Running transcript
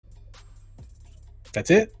That's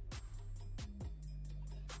it.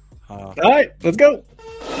 All right, let's go.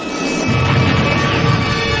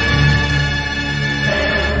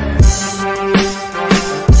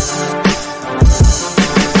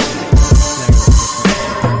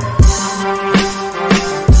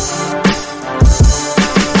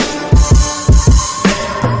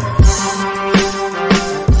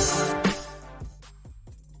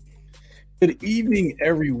 Good evening,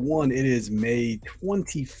 everyone. It is May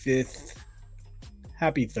 25th.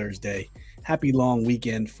 Happy Thursday. Happy long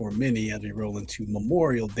weekend for many as we roll into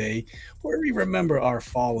Memorial Day, where we remember our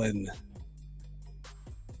fallen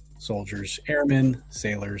soldiers, airmen,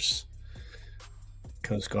 sailors,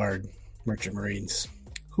 Coast Guard, Merchant Marines,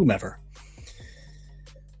 whomever.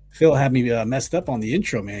 Phil had me messed up on the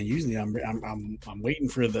intro, man. Usually I'm waiting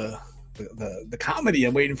for the comedy.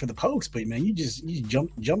 I'm waiting for the pokes, but man, you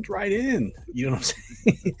jumped right in. You know what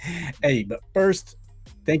I'm saying? Hey, but first,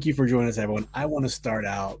 thank you for joining us, everyone. I want to start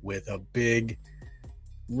out with a big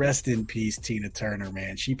rest in peace, Tina Turner,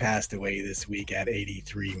 man. She passed away this week at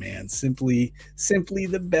 83, man. Simply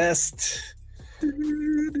the best.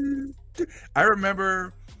 I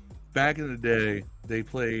remember back in the day, they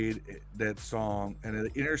played that song and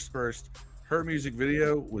it interspersed her music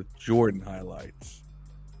video with Jordan highlights.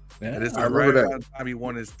 Yeah, and it's right around time he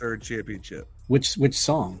won his third championship. Which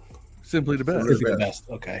song? Simply the Best. Simply the Best.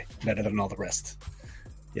 Okay, better than all the rest.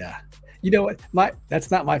 Yeah. You know what?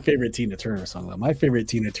 That's not my favorite Tina Turner song, though. My favorite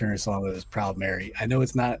Tina Turner song is Proud Mary. I know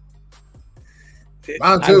it's not.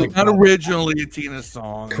 Mine too. Not originally a Tina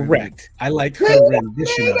song. Correct. I like her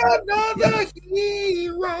rendition of it. Another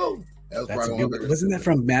hero. That's a good, wasn't that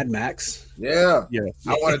from Mad Max? Yeah. Yeah.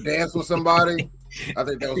 I want to dance with somebody. I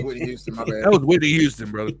think that was Whitney Houston. My bad. That was Whitney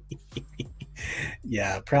Houston, brother.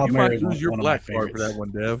 Yeah, Proud You Mary. might lose your one black of my card for favorites. that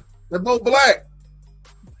one, Dev. They're both black.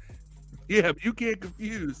 Yeah, but you can't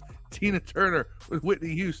confuse Tina Turner with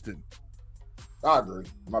Whitney Houston. I agree.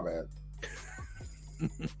 My bad.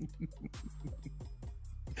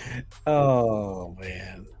 Oh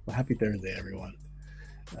man! Well, happy Thursday, everyone.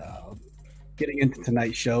 Getting into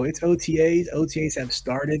tonight's show, it's OTAs. OTAs have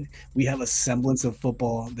started. We have a semblance of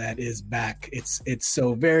football that is back. It's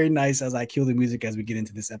so very nice as I kill the music as we get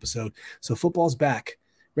into this episode. So football's back.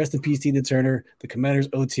 Rest in peace, Tina Turner. The Commanders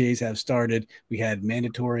OTAs have started. We had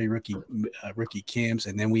mandatory rookie camps,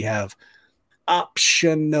 and then we have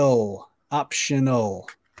optional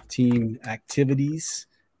team activities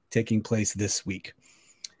taking place this week.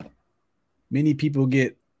 Many people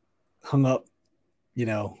get hung up,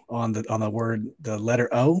 on the letter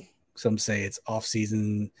O. Some say it's off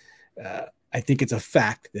season. I think it's a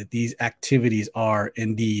fact that these activities are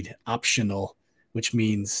indeed optional, which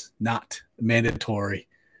means not mandatory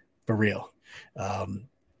for real. I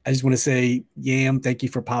just want to say, Yam, thank you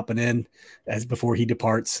for popping in as before he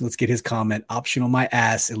departs. Let's get his comment. Optional my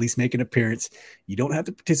ass, at least make an appearance. You don't have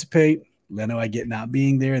to participate. Leno, I get not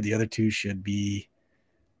being there. The other two should be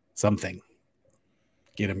something.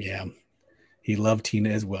 Get him, Yam. He loved Tina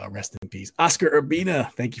as well. Rest in peace. Oscar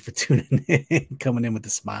Urbina, thank you for tuning in, coming in with the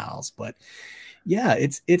smiles. But yeah,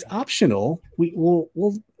 it's optional. We'll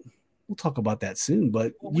talk about that soon.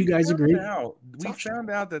 But you guys agree? We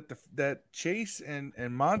found out that Chase and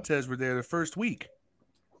Montez were there the first week.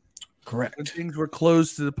 Correct. When things were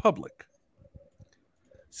closed to the public.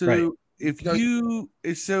 So right.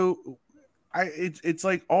 It's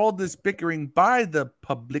like all this bickering by the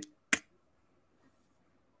public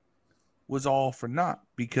was all for naught,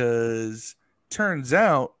 because turns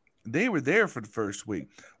out they were there for the first week,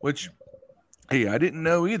 which, hey, I didn't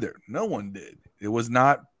know either. No one did. It was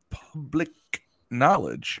not public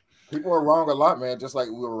knowledge. People are wrong a lot, man. Just like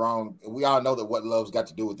we were wrong. We all know that What Love's Got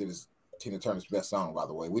to Do with It is Tina Turner's best song, by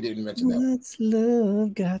the way. We didn't mention that. What's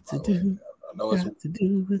love got to do? Got to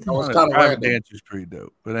do with it. It's kind of random. Dance is pretty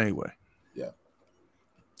dope, but anyway. Yeah.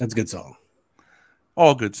 That's a good song.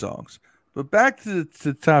 All good songs. But back to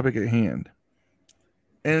the topic at hand.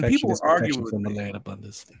 And people were arguing from the land of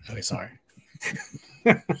abundance. Okay, sorry.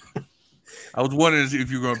 I was wondering if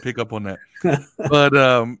you were going to pick up on that. But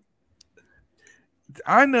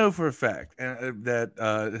I know for a fact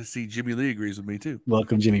that Jimmy Lee agrees with me too.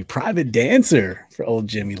 Welcome, Jimmy. Private dancer for old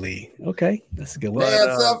Jimmy Lee. Okay, that's a good one.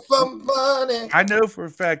 Dance up for money. I know for a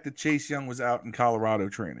fact that Chase Young was out in Colorado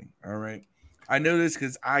training. All right. I know this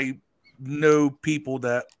because I know people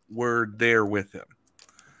that were there with him.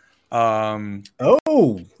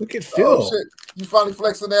 Oh, look at Phil. Oh, shit. You finally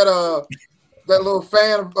flexing that little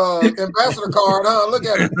fan ambassador card, huh? Look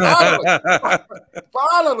at it.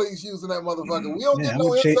 Finally he's using that motherfucker. We don't get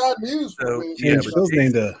no inside news from him. Phil's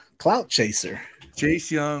named a clout chaser.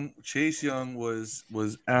 Chase Young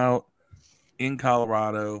was out in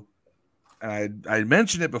Colorado I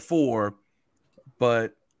mentioned it before,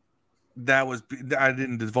 but I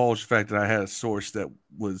didn't divulge the fact that I had a source that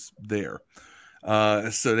was there.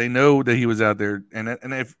 So they know that he was out there. And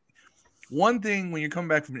if one thing when you're coming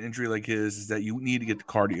back from an injury like his is that you need to get the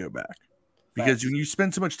cardio back. Because when you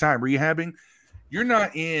spend so much time rehabbing, you're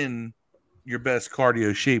not in your best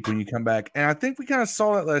cardio shape when you come back. And I think we kind of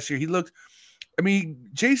saw that last year.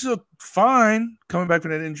 Chase looked fine coming back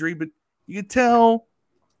from that injury, but you could tell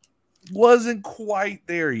wasn't quite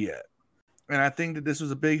there yet. And I think that this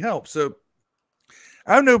was a big help. So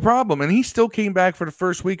I have no problem. And he still came back for the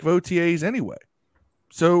first week of OTAs anyway.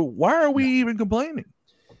 So why are we even complaining?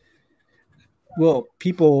 Well,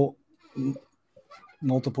 people,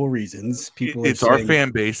 multiple reasons. It's our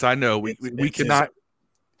fan base. I know we cannot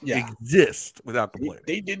exist without complaining.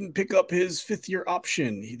 They didn't pick up his 5th-year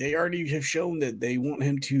option. They already have shown that they want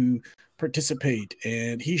him to participate,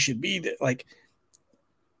 and he should be there. Like,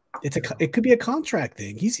 it could be a contract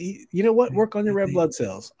thing. You know what? Work on your red blood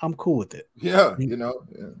cells. I'm cool with it. Yeah,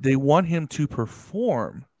 They want him to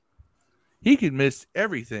perform. He could miss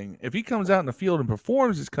everything. If he comes out in the field and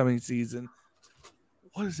performs this coming season,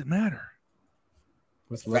 what does it matter?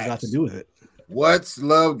 What's love got to do with it? What's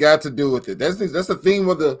love got to do with it? That's the theme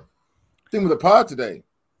of the pod today.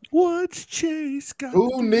 What's Chase got?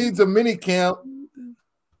 Who needs a mini camp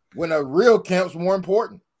when a real camp's more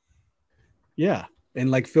important? Yeah. And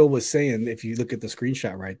like Phil was saying, if you look at the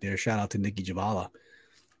screenshot right there, shout out to Nikki Javala.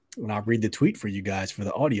 When I read the tweet for you guys for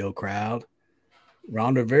the audio crowd,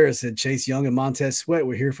 Ron Rivera said Chase Young and Montez Sweat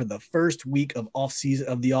were here for the first week of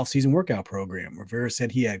the off-season workout program. Rivera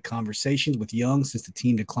said he had conversations with Young since the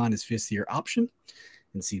team declined his 5th-year option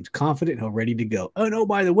and seems confident he'll ready to go. Oh, no,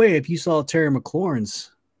 by the way, if you saw Terry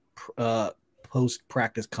McLaurin's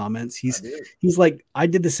post-practice comments, he's like, I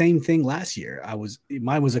did the same thing last year.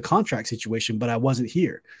 Mine was a contract situation, but I wasn't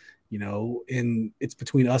here, and it's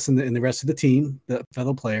between us and the rest of the team, the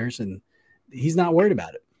fellow players, and he's not worried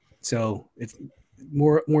about it. So it's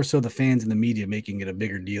more so the fans and the media making it a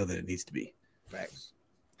bigger deal than it needs to be. Thanks.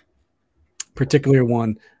 Particular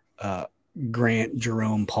one, Grant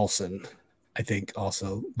Jerome Paulson, I think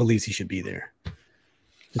also believes he should be there.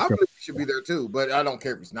 I believe he should be there too, but I don't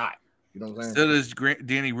care if he's not. You know what I'm saying? So does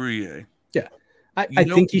Danny Rouillet. Yeah, I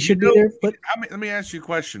think he should be there. But let me ask you a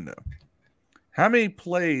question though: how many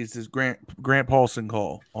plays does Grant Paulson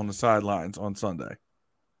call on the sidelines on Sunday?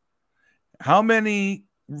 How many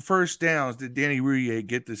first downs did Danny Rouillet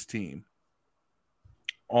get this team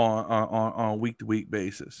on a week-to-week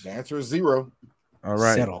basis? The answer is 0. All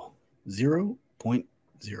right. Settle. 0.0.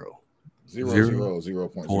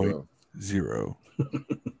 0.0.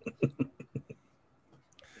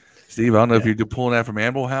 Steve, I don't know if you're pulling that from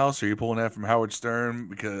Animal House or you're pulling that from Howard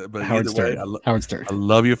Stern, but Howard Stern. Howard Stern. I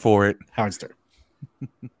love you for it. Howard Stern.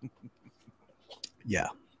 Yeah.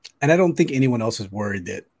 And I don't think anyone else is worried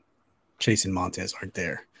that Chase and Montez aren't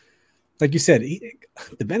there. Like you said,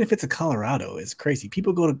 the benefits of Colorado is crazy.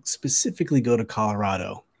 People specifically go to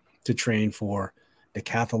Colorado to train for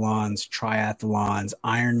decathlons, triathlons,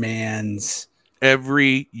 Ironmans.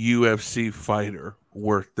 Every UFC fighter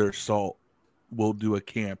worth their salt will do a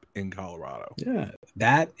camp in Colorado. Yeah,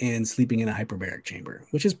 that and sleeping in a hyperbaric chamber,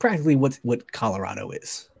 which is practically what Colorado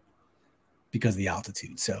is because of the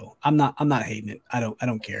altitude. So I'm not hating it. I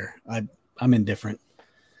don't care. I'm indifferent.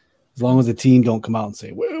 As long as the team don't come out and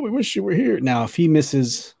say, well, we wish you were here. Now, if he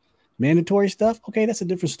misses mandatory stuff, okay, that's a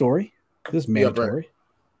different story. This is mandatory.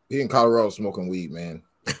 Yeah, he in Colorado smoking weed, man.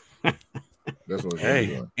 That's what he's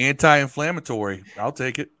doing. Anti-inflammatory. I'll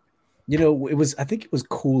take it. I think it was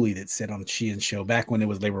Cooley that said on Sheehan's show back when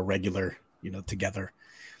they were regular, together.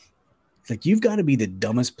 It's like, you've got to be the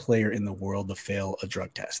dumbest player in the world to fail a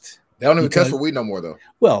drug test. They don't even test for weed no more, though.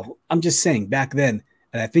 Well, I'm just saying back then,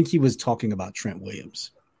 and I think he was talking about Trent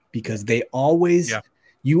Williams. Because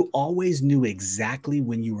you always knew exactly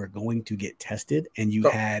when you were going to get tested, and you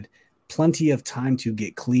had plenty of time to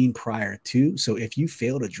get clean prior to. So if you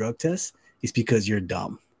failed a drug test, it's because you're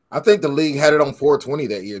dumb. I think the league had it on 420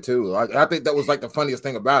 that year too. I think that was like the funniest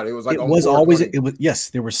thing about it. It was like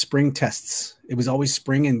there were spring tests. It was always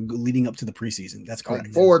spring and leading up to the preseason. That's correct.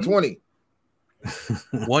 420.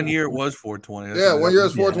 1 year it was 420. Yeah, 1 year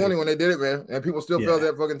was 420 when they did it, man, and people still failed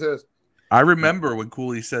that fucking test. I remember when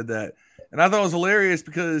Cooley said that, and I thought it was hilarious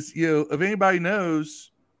because if anybody knows,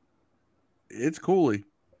 it's Cooley.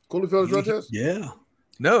 Cooley failed a drug test? Yeah.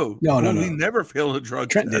 No. He never failed a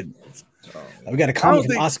drug test. Trent did. We got a comment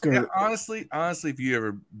from Oscar. Yeah, honestly, if you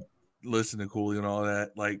ever listen to Cooley and all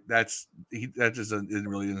that, like that just isn't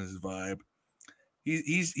really in his vibe.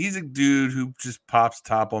 He's a dude who just pops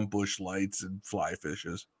top on bush lights and fly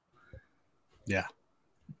fishes. Yeah.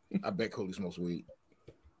 I bet Cody smokes weed.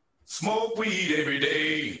 Smoke weed every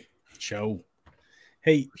day. Show.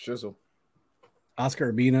 Hey, Shizzle.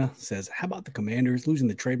 Oscar Urbina says, how about the Commanders losing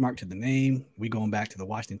the trademark to the name? We going back to the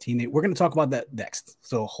Washington team. We're going to talk about that next.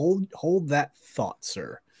 So hold that thought,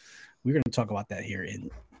 sir. We're going to talk about that here in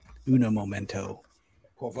uno momento.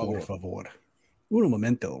 Por favor. Uno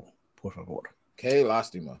momento, por favor. Que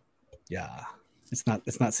lástima. Yeah. It's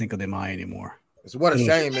not Cinco de Mayo anymore. It's what a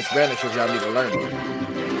shame in Spanish if y'all need to learn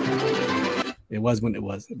it. It was when it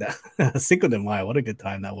was. Cinco de Mayo. What a good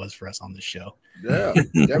time that was for us on the show. Yeah,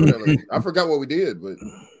 definitely. I forgot what we did, but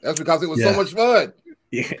that's because it was so much fun.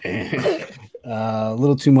 Yeah. A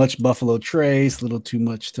little too much Buffalo Trace, a little too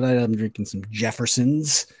much. Tonight I'm drinking some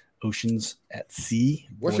Jefferson's Oceans at Sea.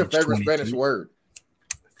 What's your favorite 22. Spanish word?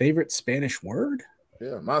 Favorite Spanish word?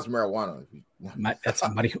 Yeah, mine's marijuana. That's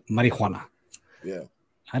marijuana. Yeah.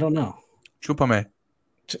 I don't know. Chupame.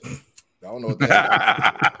 I don't know what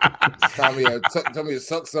that is. Tell me to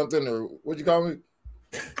suck something, or what'd you call me?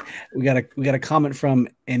 We got a comment from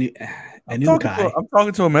Anukai. I'm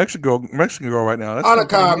talking to a Mexican girl right now. That's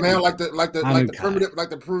Anakai, man, like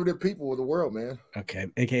the primitive people of the world, man. Okay,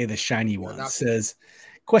 aka the shiny one says,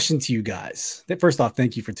 question to you guys. First off,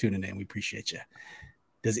 thank you for tuning in. We appreciate you.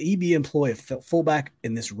 Does EB employ a fullback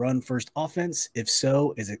in this run-first offense? If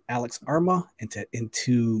so, is it Alex Arma? And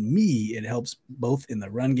to me, it helps both in the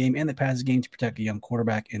run game and the pass game to protect a young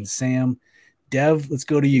quarterback. And Sam, Dev, let's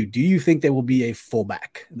go to you. Do you think there will be a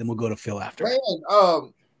fullback? And then we'll go to Phil after. Man,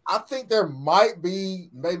 I think there might be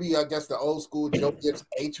maybe, I guess, the old school Joe Gibbs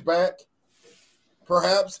H-back,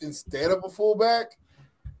 perhaps, instead of a fullback.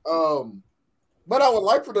 But I would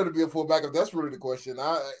like for there to be a fullback if that's really the question.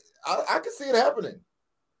 I can see it happening.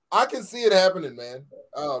 I can see it happening, man.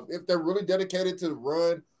 If they're really dedicated to the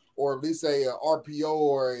run, or at least a RPO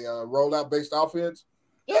or a rollout-based offense,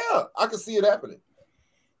 yeah, I can see it happening.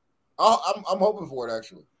 I'm hoping for it,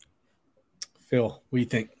 actually. Phil, what do you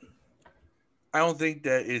think? I don't think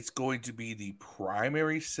that it's going to be the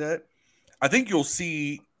primary set. I think you'll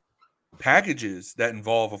see packages that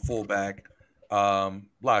involve a fullback, a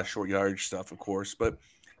lot of short yardage stuff, of course, but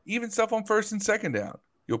even stuff on first and second down.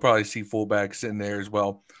 You'll probably see fullbacks in there as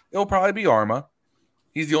well. It'll probably be Arma.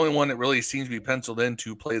 He's the only one that really seems to be penciled in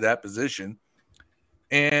to play that position.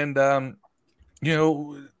 And,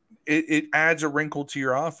 it adds a wrinkle to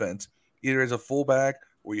your offense, either as a fullback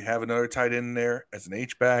or you have another tight end in there as an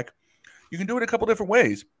H-back. You can do it a couple different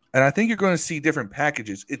ways. And I think you're going to see different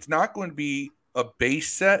packages. It's not going to be a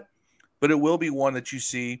base set, but it will be one that you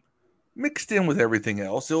see mixed in with everything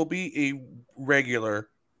else. It'll be a regular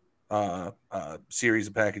series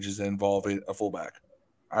of packages that involve a fullback.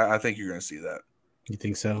 I think you're going to see that. You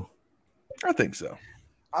think so? I think so.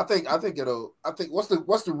 I think what's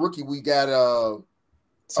the rookie we got?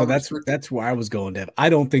 So that's where I was going, Dev. I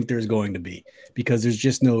don't think there's going to be, because there's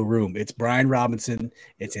just no room. It's Brian Robinson,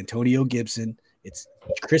 it's Antonio Gibson, it's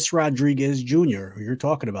Chris Rodriguez Jr., who you're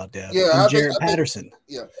talking about, Dev. Yeah, and Jaret Patterson.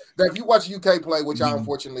 Yeah, now, if you watch UK play, which I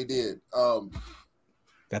unfortunately did,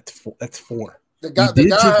 that's four. The guy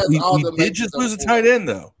did just lose a tight end,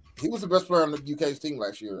 though. He was the best player on the UK's team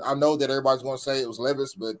last year. I know that everybody's going to say it was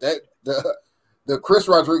Levis, but the Chris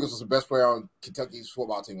Rodriguez was the best player on Kentucky's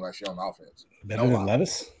football team last year on offense. Better than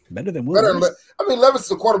Levis? Better than Will Levis? Levis is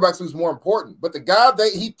the quarterback who's more important, but the guy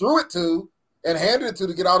he threw it to and handed it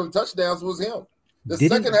to get all the touchdowns was him. The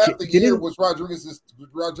second half of the year was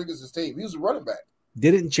Rodriguez's team. He was a running back.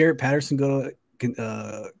 Didn't Jaret Patterson go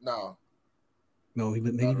to No, he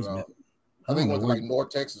was I think he went to like North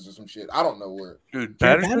Texas or some shit. I don't know where. Dude,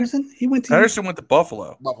 Patterson? Patterson went to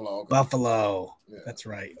Buffalo. Buffalo. Okay. Buffalo. Yeah. That's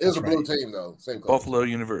right. It was a blue team, though. Same Buffalo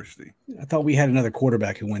University. I thought we had another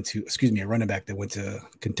quarterback who went to, a running back that went to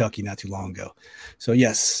Kentucky not too long ago. So,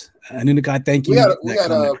 yes. Anunakai, thank you.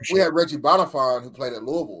 We had Reggie Bonifant, who played at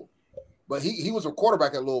Louisville. But he was a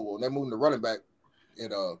quarterback at Louisville, and they moved him to running back in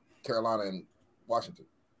Carolina and Washington.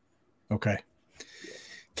 Okay.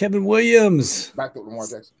 Kevin Williams. Back to Lamar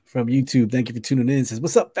Jackson. From YouTube. Thank you for tuning in. Says,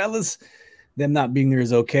 what's up, fellas? Them not being there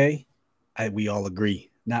is okay. We all agree.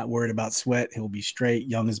 Not worried about Sweat. He'll be straight.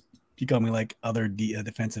 Young is becoming like other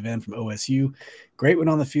defensive end from OSU. Great one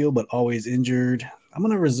on the field, but always injured. I'm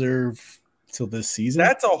going to reserve till this season.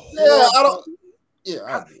 That's a horrible.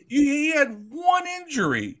 He had one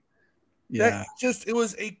injury. Yeah.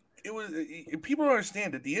 People don't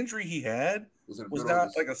understand that the injury he had was not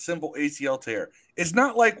like a simple ACL tear. It's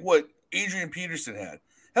not like what Adrian Peterson had.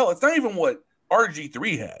 Hell, it's not even what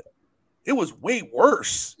RG3 had. It was way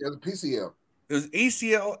worse. Yeah, the PCL. It was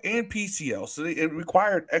ACL and PCL, so it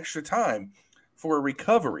required extra time for a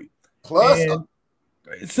recovery. Plus,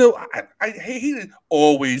 So he is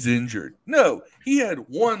always injured. No, he had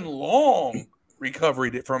one long recovery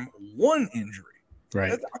from one injury.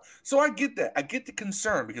 Right. So I get that. I get the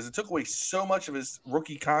concern because it took away so much of his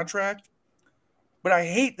rookie contract. But I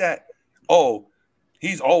hate that. Oh,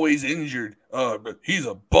 he's always injured. But he's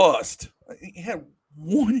a bust. He had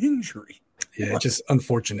one injury. Yeah, it's just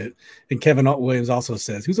unfortunate. And Kevin Williams also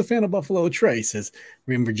says, who's a fan of Buffalo Trace? Says,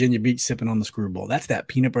 we're in Virginia Beach sipping on the screwball. That's that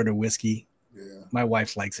peanut butter whiskey. Yeah. My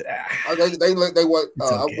wife likes it. They what?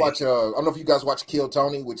 It's I okay. watch. I don't know if you guys watch Kill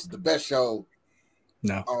Tony, which is the best show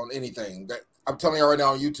No. on anything. I'm telling you right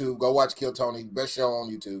now on YouTube, go watch Kill Tony, best show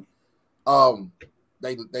on YouTube.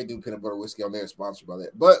 They do peanut butter whiskey on there, sponsored by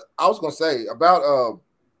that. But I was gonna say about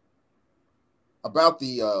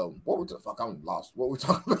the what the fuck? I'm lost. What we're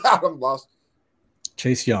talking about? I'm lost.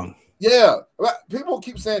 Chase Young. Yeah, people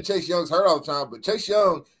keep saying Chase Young's hurt all the time, but Chase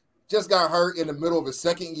Young just got hurt in the middle of his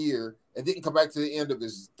second year and didn't come back to the end of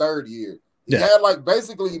his third year. He had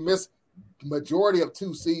basically missed majority of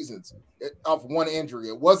 2 seasons off one injury.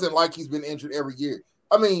 It wasn't like he's been injured every year.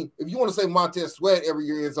 I mean, if you want to say Montez Sweat every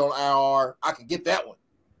year is on IR, I can get that one.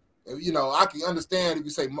 You know, I can understand if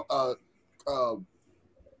you say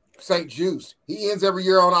St. Juice, he ends every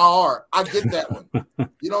year on IR. I get that one.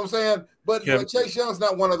 You know what I'm saying? But Chase Young's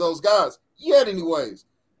not one of those guys yet anyways.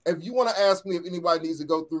 If you want to ask me if anybody needs to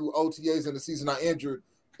go through OTAs in the season I injured,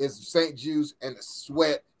 it's St. Juice and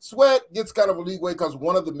Sweat. Sweat gets kind of a leeway because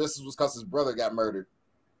one of the misses was because his brother got murdered.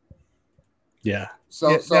 Yeah.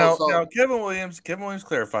 Now Kevin Williams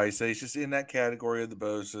clarified. He says he's just in that category of the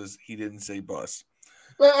Bosa's. He didn't say bus.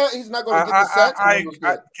 Well, he's not going to get the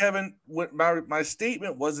sacks. Kevin, my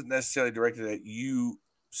statement wasn't necessarily directed at you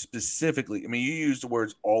specifically. I mean, you used the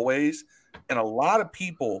words always, and a lot of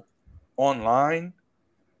people online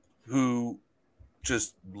who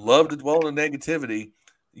just love to dwell on negativity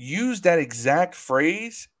use that exact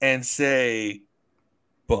phrase and say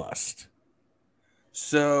bust.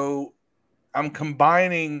 So I'm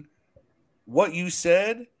combining what you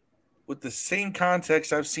said with the same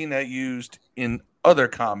context I've seen that used in other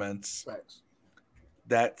comments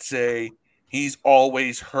that say he's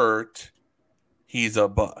always hurt, he's a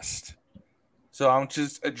bust. So I'm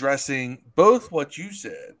just addressing both what you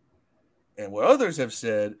said and what others have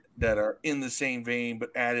said that are in the same vein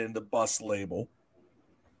but added in the bust label.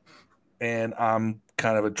 And I'm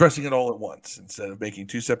kind of addressing it all at once instead of making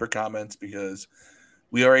 2 separate comments because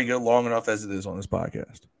we already go long enough as it is on this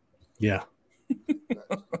podcast. Yeah.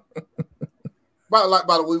 By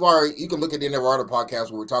the way, you can look at the end of our other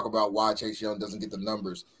podcast where we talk about why Chase Young doesn't get the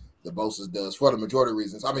numbers the Bosa's does for the majority of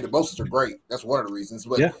reasons. I mean, the Bosa's are great. That's one of the reasons.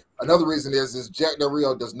 But another reason is Jack Del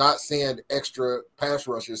Rio does not send extra pass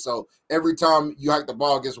rushers. So every time you hike the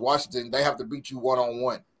ball against Washington, they have to beat you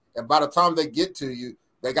one-on-one. And by the time they get to you,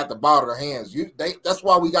 they got the ball to their hands. That's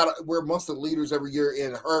why we're amongst the leaders every year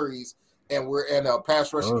in hurries and we're in a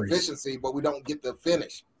pass rushing efficiency, but we don't get the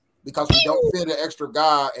finish because we don't send an extra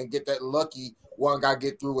guy and get that lucky one guy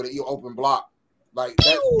get through with an open block. Like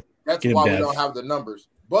that's why we don't have the numbers.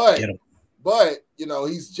 But you know,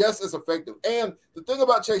 he's just as effective. And the thing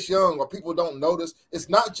about Chase Young, what people don't notice, it's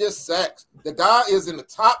not just sacks. The guy is in the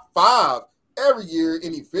top 5 every year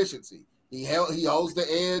in efficiency. He holds the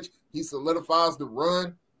edge. He solidifies the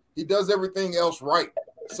run. He does everything else right.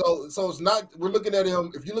 So it's not. We're looking at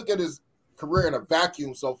him. If you look at his career in a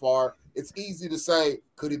vacuum so far, it's easy to say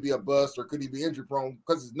could he be a bust or could he be injury prone?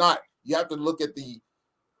 Because it's not. You have to look at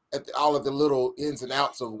all of the little ins and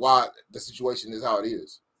outs of why the situation is how it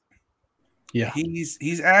is. Yeah,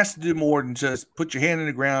 he's asked to do more than just put your hand in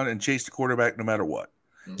the ground and chase the quarterback no matter what.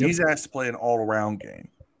 Mm-hmm. He's asked to play an all-around game.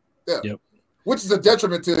 Yeah. Yep. Which is a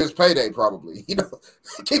detriment to his payday, probably. You know,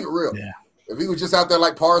 keep it real. Yeah. If he was just out there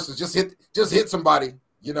like Parsons, just hit somebody.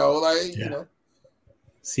 You know, you know.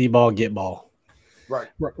 See ball, get ball. Right.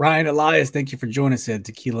 Ryan Elias, thank you for joining us at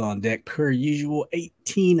Tequila on Deck. Per usual,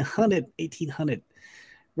 1800.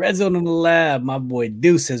 Red Zone in the lab. My boy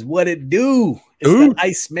Deuce says, what it do? It's the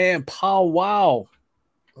Iceman Pow Wow.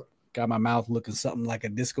 Got my mouth looking something like a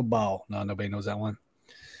disco ball. No, nobody knows that one.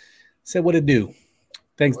 Said what it do.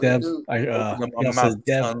 Thanks, Dev.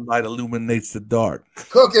 Sunlight illuminates the dark.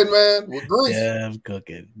 Cooking, man. With grease. Dev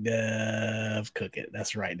cooking.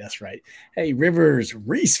 That's right. Hey, Rivers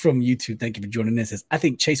Reese from YouTube, thank you for joining us. Says, I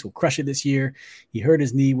think Chase will crush it this year. He hurt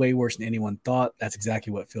his knee way worse than anyone thought. That's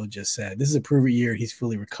exactly what Phil just said. This is a prove it year. He's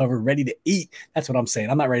fully recovered, ready to eat. That's what I'm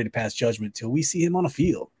saying. I'm not ready to pass judgment till we see him on a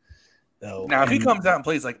field. Now, if he comes out and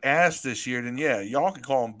plays like ass this year, then yeah, y'all can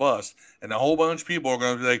call him bust. And a whole bunch of people are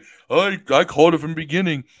going to be like, oh, I called it from the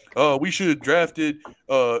beginning. We should have drafted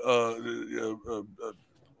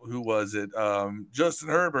who was it? Justin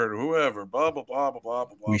Herbert, whoever. Blah blah blah blah blah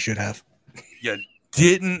blah. We should have. You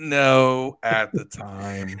didn't know at the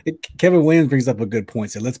time. Kevin Williams brings up a good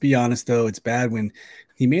point. So let's be honest, though. It's bad when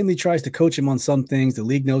he mainly tries to coach him on some things. The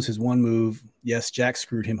league knows his one move. Yes, Jack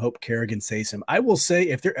screwed him. Hope Kerrigan saves him. I will say,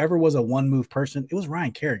 if there ever was a one move person, it was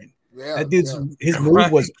Ryan Kerrigan. Yeah, that dude's his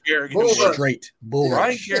move was straight bull.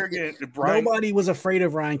 Ryan Kerrigan. Nobody was afraid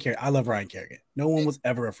of Ryan Kerrigan. I love Ryan Kerrigan. No one was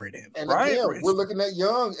ever afraid of him. And again, we're looking at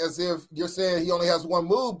Young as if you're saying he only has one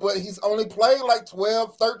move, but he's only played like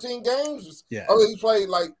 12, 13 games. Yeah. Oh, he played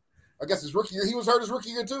like, I guess his rookie year. He was hurt his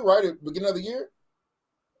rookie year too, right? At the beginning of the year.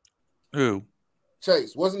 Who?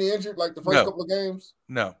 Chase. Wasn't he injured like the first couple of games?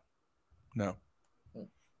 No.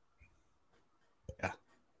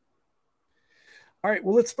 All right,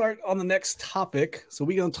 well, let's start on the next topic. So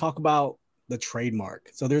we're going to talk about the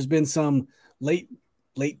trademark. So there's been some late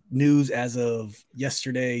news as of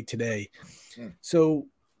yesterday, today. So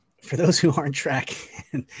for those who aren't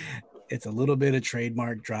tracking, it's a little bit of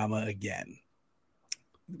trademark drama again.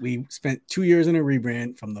 We spent 2 years in a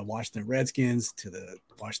rebrand from the Washington Redskins to the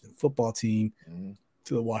Washington football team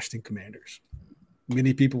to the Washington Commanders.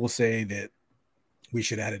 Many people will say that we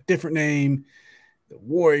should add a different name, the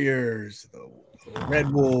Warriors, the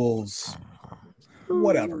Red Wolves,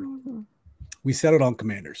 whatever. We settled on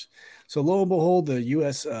Commanders. So lo and behold, the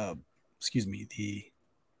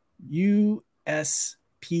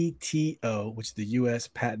USPTO, which is the U.S.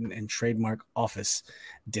 Patent and Trademark Office,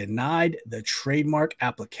 denied the trademark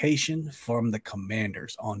application from the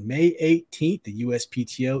Commanders. On May 18th, the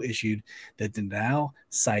USPTO issued the denial,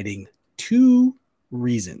 citing two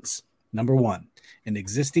reasons. Number one, an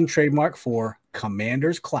existing trademark for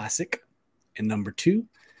Commanders Classic. And number two,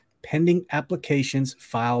 pending applications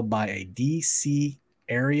filed by a D.C.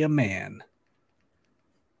 area man.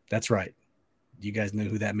 That's right. Do you guys know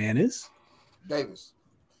who that man is? Davis.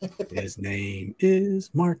 His name is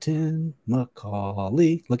Martin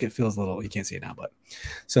McCauley. Look, it feels a little, you can't see it now, but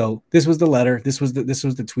so this was the letter. This was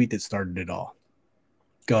the tweet that started it all.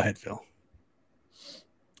 Go ahead, Phil.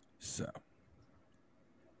 So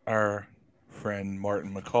our friend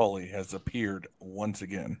Martin McCauley has appeared once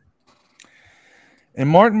again. And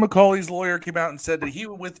Martin McCauley's lawyer came out and said that he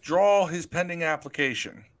would withdraw his pending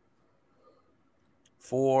application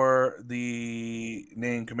for the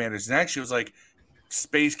name Commanders. And actually, it was like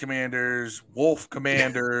Space Commanders, Wolf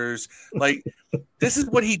Commanders. Like, this is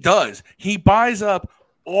what he does. He buys up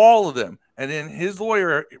all of them. And then his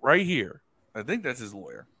lawyer right here, I think that's his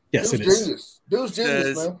lawyer. Yes, it is. Dude's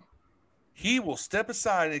genius, man. He will step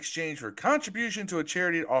aside in exchange for a contribution to a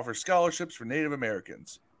charity that offers scholarships for Native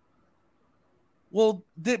Americans. Well,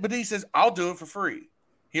 but he says, I'll do it for free.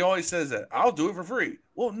 He always says that. I'll do it for free.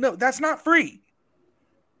 Well, no, that's not free.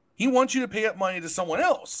 He wants you to pay up money to someone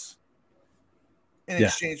else in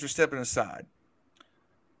exchange for stepping aside.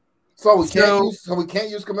 So we can't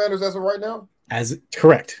use Commanders as of right now?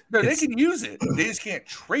 Correct. No, they can use it. They just can't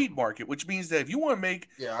trademark it, which means that if you want to make,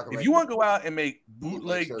 if you want to go out and make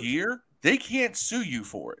bootleg gear, they can't sue you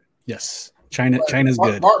for it. Yes. China's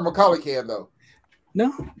good. Martin McCauley can, though.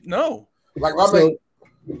 No. Like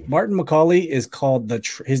Martin McCauley is called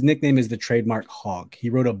his nickname is the Trademark Hog. He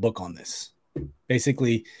wrote a book on this.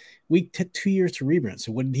 Basically, we took 2 years to rebrand.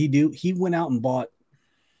 So what did he do? He went out and bought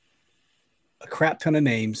a crap ton of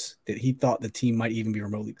names that he thought the team might even be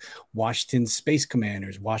remotely. Washington Space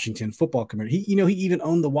Commanders, Washington Football Commanders. He even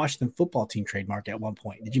owned the Washington football team trademark at one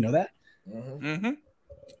point. Did you know that? Mm-hmm.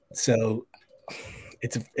 So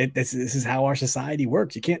this is how our society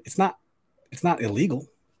works. You can't. It's not illegal.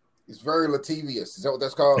 It's very litigious. Is that what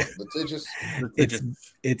that's called? Litigious?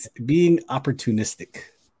 It's being opportunistic.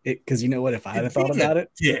 Because you know what? If I had thought about it,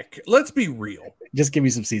 dick. Let's be real. Just give me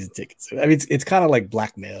some season tickets. I mean, it's kind of like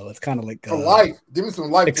blackmail. It's kind of like for life. Give me some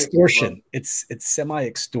life extortion. Tickets, it's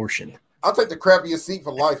semi-extortion. I'll take the crappiest seat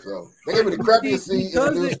for life, though. They gave me the crappiest seat in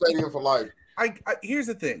the new stadium for life. Here's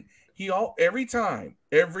the thing. Every time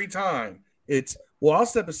it's I'll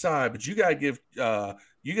step aside, but you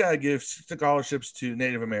gotta give scholarships to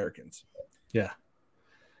Native Americans. Yeah.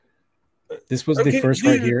 This was the first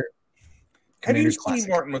right here. Have you seen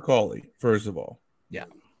Martin McCauley, first of all? Yeah.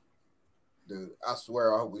 Dude, I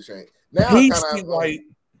swear I hope we change. Now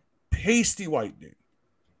pasty white dude.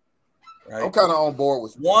 Right? I'm kind of on board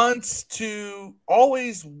with wants to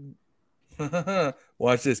always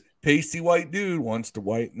watch this. Pasty white dude wants to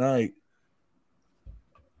white knight.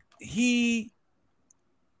 He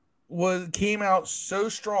came out so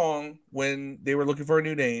strong when they were looking for a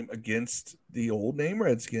new name against the old name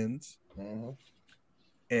Redskins. Mm-hmm.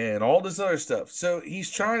 And all this other stuff. So he's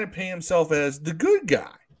trying to pay himself as the good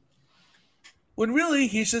guy. when really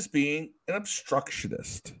he's just being an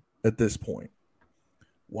obstructionist at this point.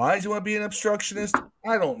 Why does he want to be an obstructionist?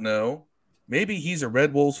 I don't know. Maybe he's a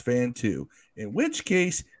Red Wolves fan too, in which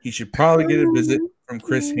case he should probably get a visit from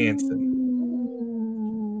Chris Hansen.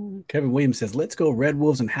 Kevin Williams says, let's go Red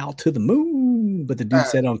Wolves and howl to the moon. But the dude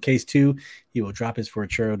said on case 2, he will drop his for a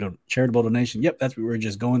charitable donation. Yep, that's what we were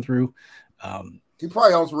just going through. He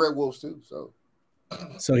probably owns Red Wolves too.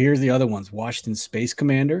 So here's the other ones. Washington Space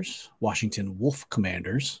Commanders, Washington Wolf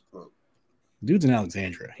Commanders. Dude's in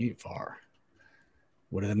Alexandria. He ain't far.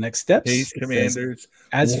 What are the next steps? Space Commanders,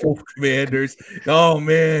 Wolf Commanders. Oh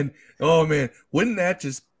man. Wouldn't that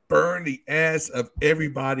just burn the ass of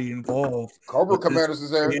everybody involved? Cobra Commanders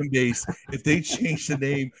is there. Base if they change the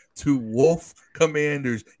name to Wolf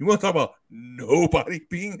Commanders. You want to talk about nobody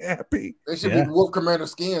being happy? They should be Wolf Commander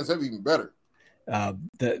skins. That'd be even better.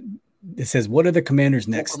 It says, what are the Commanders'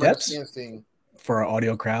 next steps? For our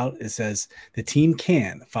audio crowd, it says the team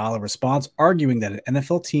can file a response arguing that an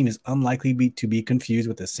NFL team is unlikely to be confused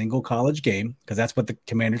with a single college game, because that's what the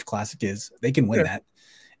Commanders Classic is. They can win that.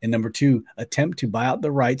 And number 2, attempt to buy out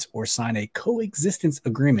the rights or sign a coexistence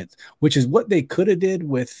agreement, which is what they could have did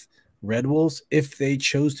with Red Wolves if they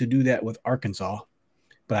chose to do that with Arkansas.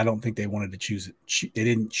 But I don't think they wanted to choose it. They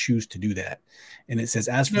didn't choose to do that. And it says,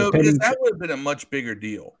 as for because that would have been a much bigger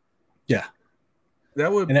deal. Yeah.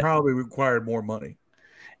 That would probably require more money.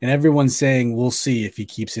 And everyone's saying we'll see if he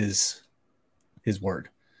keeps his word.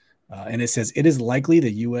 And it says it is likely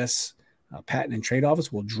the U.S. Patent and Trade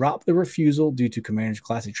Office will drop the refusal due to Commanders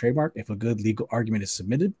Classic trademark if a good legal argument is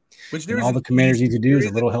submitted. Which all the Commanders need to do is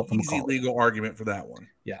a little help from McCauley. Legal argument for that one.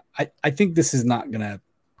 Yeah, I think this is not going to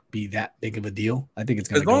be that big of a deal. I think it's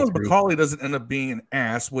going to go as long as McCauley doesn't end up being an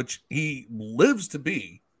ass, which he lives to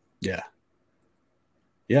be. Yeah.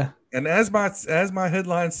 And as my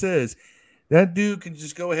headline says, that dude can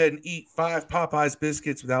just go ahead and eat 5 Popeyes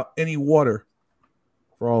biscuits without any water,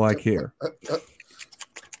 for all I care.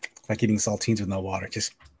 Like eating saltines with no water,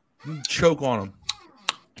 just choke on them.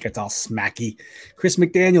 Gets all smacky. Chris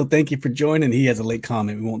McDaniel, thank you for joining. He has a late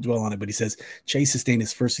comment. We won't dwell on it, but he says Chase sustained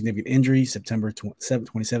his first significant injury September 27,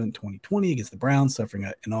 2020 against the Browns, suffering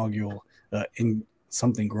an inaugural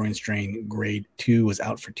groin strain grade 2, was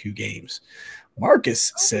out for 2 games.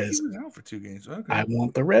 Marcus says, he was out for 2 games. Okay. I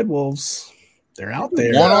want the Red Wolves. They're out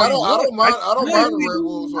there. Yeah, I don't mind the Red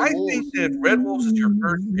Wolves. I think that Red Wolves is your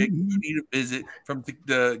first pick. You need a visit from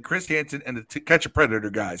the Chris Hansen and the Catch a Predator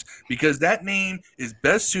guys, because that name is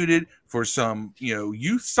best suited for some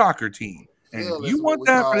youth soccer team. And if you want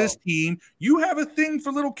that for this team, you have a thing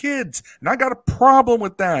for little kids, and I got a problem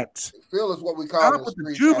with that. Phil is what we call with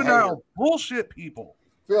the juvenile bullshit people.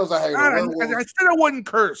 Phil's a hater. I said I wouldn't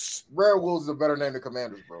curse. Red Wolves is a better name than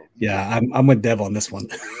Commanders, bro. Yeah, I'm with Dev on this one.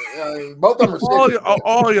 Both of them are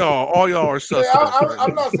all y'all are suspect.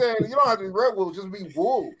 I'm not saying you don't have to be Red Wolves, just be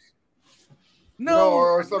Wolves.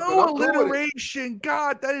 No alliteration.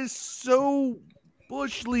 God, that is so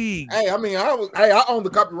Bush League. Hey, I mean, I own the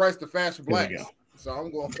copyrights to Fashion Blacks, so I'm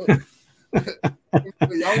going.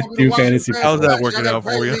 Do fantasy. How's that working out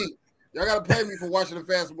for you? Y'all gotta pay me for watching the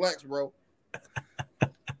Fashion Blacks, bro.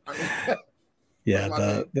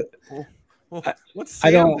 Yeah, what's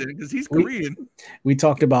Sam then? Because he's Korean. We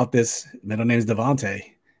talked about this. Middle name is Devontae.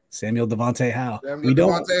 Samuel Devontae Howe.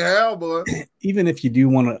 Devontae Howe, boy. Even if you do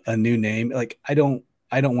want a new name, like I don't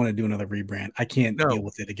want to do another rebrand. I can't deal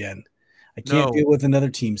with it again. I can't deal with another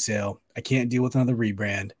team sale. I can't deal with another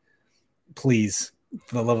rebrand. Please,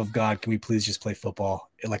 for the love of God, can we please just play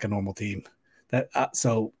football like a normal team? That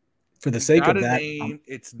so for the sake of that,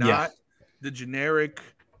 it's not the generic.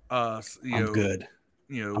 I'm good.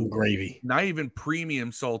 I'm gravy. Not even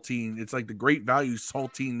premium saltine. It's like the great value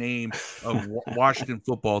saltine name of Washington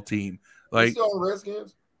football team. Like, we still own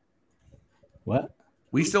Redskins. What?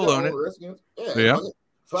 We still own it. Redskins. Yeah.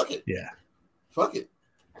 Fuck it. Yeah. Fuck it.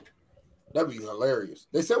 That'd be hilarious.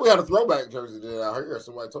 They said we had a throwback jersey that I heard.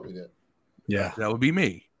 Somebody told me that. Yeah. That would be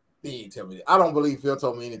me. He didn't tell me that. I don't believe Phil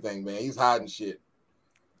told me anything, man. He's hiding shit.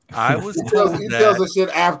 I was he tells the shit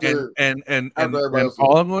after. And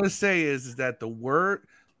all I'm going to say is that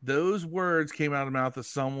those words came out of the mouth of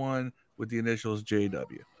someone with the initials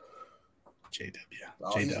JW.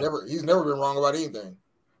 Oh, he's never been wrong about anything.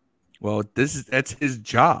 Well, that's his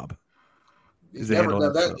job. He's never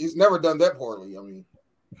done that. He's never done that poorly. I mean,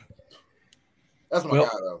 that's my guy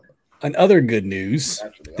though. In other good news,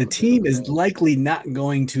 the team is likely not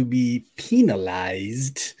going to be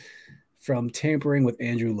penalized from tampering with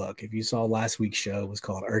Andrew Luck. If you saw last week's show, it was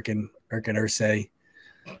called Erkin Irsay.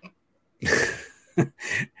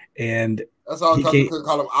 And That's all He because we can't- couldn't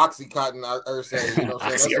call him Oxycontin Ursay. You know what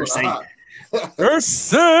I'm saying? That's Oxy what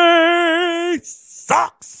Ursay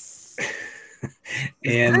sucks.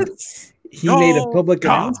 and It's he made a your public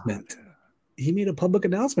God. announcement. He made a public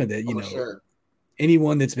announcement that, you I'm know, sure.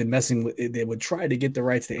 anyone that's been messing with it, that would try to get the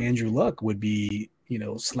rights to Andrew Luck would be, you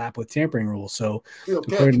know, slapped with tampering rules. So Field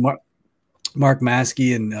according catch. to Mark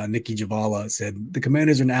Maskey and Nikki Javala said the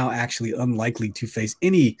Commanders are now actually unlikely to face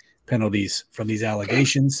any penalties from these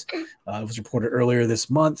allegations. It was reported earlier this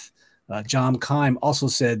month. John Keim also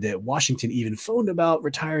said that Washington even phoned about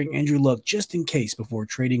retiring Andrew Luck just in case before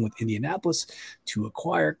trading with Indianapolis to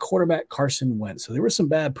acquire quarterback Carson Wentz. So there was some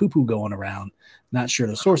bad poo-poo going around. Not sure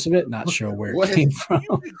the source of it. Not sure where What? it came from.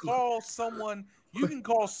 You can call someone. You can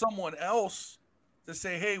call someone else to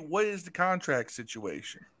say, "Hey, what is the contract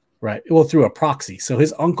situation?" Right. Well, through a proxy. So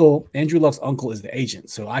his uncle, Andrew Luck's uncle, is the agent.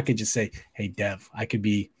 So I could just say, "Hey, Dev, I could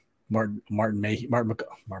be Martin Mayhew,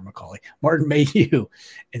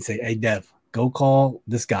 and say, "Hey, Dev, go call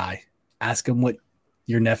this guy, ask him what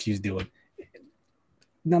your nephew's doing."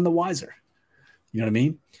 None the wiser. You know what I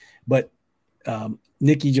mean? But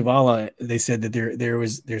Nikki Javala, they said that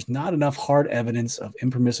there's not enough hard evidence of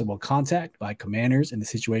impermissible contact by Commanders, and the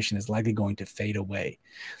situation is likely going to fade away.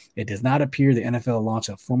 It does not appear the NFL launched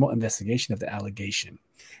a formal investigation of the allegation.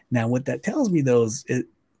 Now, what that tells me, though, is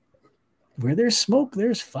where there's smoke,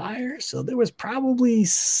 there's fire. So there was probably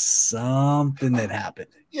something that happened.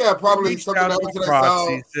 Yeah, probably Reached something out else to that the I saw.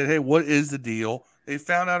 proxy, said, "Hey, what is the deal?" They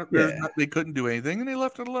found out Yeah. they couldn't do anything, and they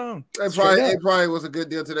left it alone. It probably was a good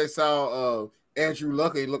deal till they saw Andrew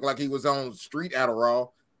Luck. He looked like he was on street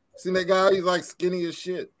Adderall. Seen that guy? He's like skinny as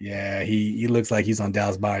shit. Yeah, he looks like he's on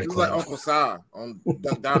Dallas Buyers He was Club. like Uncle Si on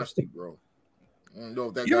Duck Dynasty, bro. I don't know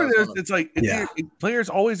if that You know, guy's there's- gonna- it's like Yeah. players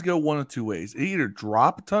always go one of two ways: they either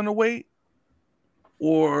drop a ton of weight,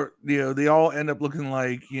 or they all end up looking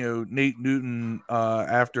like Nate Newton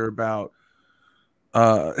after about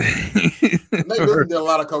Nate Newton did a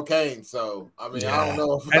lot of cocaine, so I mean, I don't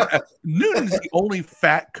know. If, Newton's the only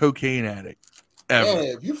fat cocaine addict ever. man,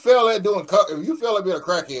 if you feel at being a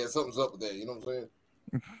crackhead, something's up with that. You know what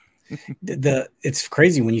I'm saying? It's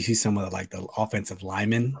crazy when you see some of the offensive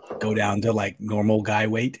linemen go down to like normal guy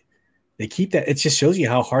weight. They keep that. It just shows you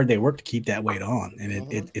how hard they work to keep that weight on, and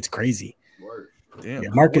it's crazy. Word. Damn. Yeah,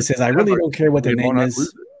 Marcus says, "I really don't care what their They will name not is. lose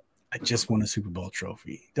it. I just won a Super Bowl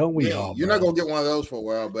trophy. Don't we Yeah, all? you're bro?" not gonna get one of those for a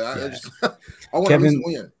while, but Yeah. I just I want to at least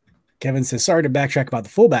win. Kevin says, "Sorry to backtrack about the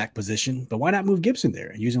fullback position, but why not move Gibson there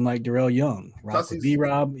and use him like Darrell Young, Rob Plus with he's-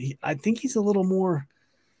 B-Rob? I think he's a little more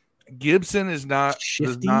Gibson is not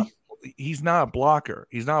shifty. he's not a blocker.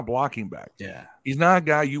 He's not a blocking back. Yeah, He's not a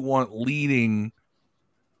guy you want leading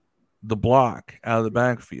the block out of the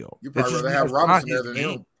backfield. You That's probably just- rather have that's not Robinson his there than game.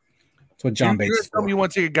 him. that's what John You're Bates is telling for. me you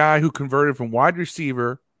want to take a guy who converted from wide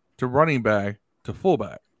receiver to running back to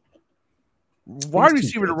fullback. Wide He's too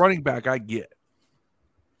receiver to good. running back, I get.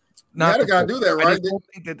 You had a the guy do that, fullback. I right? just don't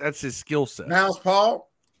think that's his skill set. Niles Paul.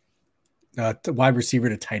 Wide receiver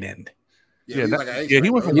to tight end. Yeah, he's that- like an he X-ray,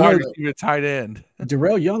 went bro. from You wide know- receiver to tight end.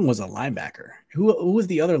 Darrell Young was a linebacker. Who was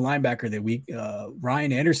the other linebacker that we?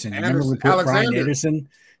 Ryan Anderson. You remember we put Ryan Alexander. Anderson,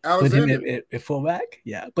 put him Alexander. at fullback?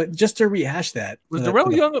 Yeah, but just to rehash that, Was for the- Darrell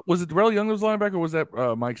for the- Young? Was it Darrell Young was linebacker? Or was that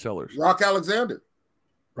Mike Sellers? Rock Alexander.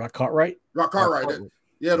 Rock Cartwright? Rock Cartwright.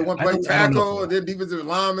 Yeah, the Yeah, one I played don't- I don't know. tackle and then defensive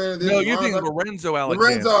lineman. And then No, you're thinking linebacker. Lorenzo Alexander.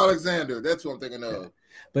 Lorenzo Alexander. That's what I'm thinking of.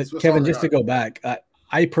 But Swiss Kevin, Army just to knife. go back,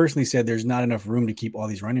 I personally said there's not enough room to keep all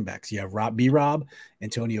these running backs. You have Rob,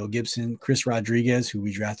 Antonio Gibson, Chris Rodriguez, who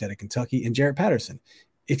we drafted out of Kentucky, and Jarrett Patterson.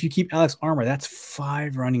 If you keep Alex Armour, that's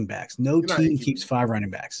 5 running backs. No You're not team keeping- keeps 5 running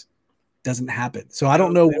backs. Doesn't happen. So I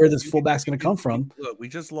don't know where this fullback's going to come from. Look, we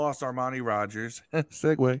just lost Armani Rogers.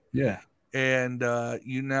 Segue. Yeah. And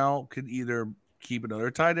you now can either keep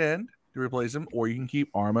another tight end to replace him, or you can keep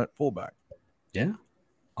Arma at fullback. Yeah.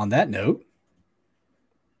 On that note,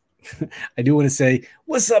 I do want to say,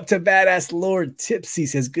 what's up to Badass Lord Tipsy?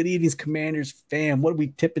 Says, good evenings, Commanders fam. What are we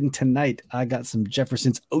tipping tonight? I got some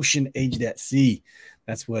Jefferson's Ocean Aged at Sea.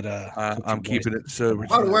 That's what I'm keeping it sober.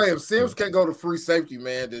 By the way, if Sims can't go to free safety,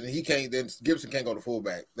 man, then he can't. Then Gibson can't go to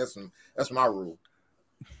fullback. That's my rule.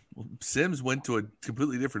 Sims went to a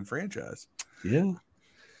completely different franchise. Yeah.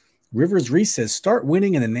 Rivers Reese says, start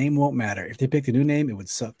winning and the name won't matter. If they picked a new name, it would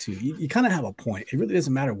suck too. You kind of have a point. It really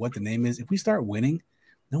doesn't matter what the name is. If we start winning,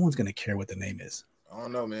 no one's going to care what the name is. I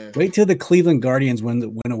don't know, man. Wait till the Cleveland Guardians win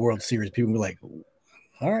a World Series. People will be like,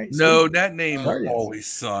 all right. No, sweet. that name Guardians. always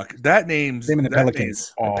suck. That name's Same in the that Pelicans.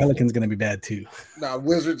 name's The awful. Pelicans going to be bad too. Nah,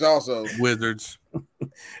 Wizards also. Wizards.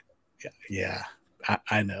 Yeah,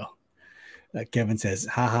 I know. Kevin says,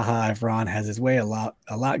 ha ha ha, if Ron has his way, a lot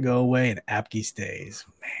go away and Apke stays.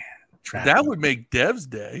 Man, That would make Dev's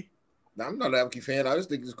day. I'm not an Apke fan. I just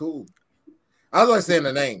think it's cool. I like saying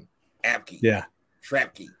the name Apke. Yeah,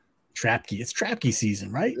 Trapke. It's Trapke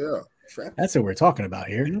season, right? Yeah, Trapke. That's what we're talking about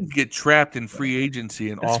here. You get trapped in free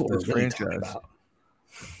agency and That's off what this we're really talking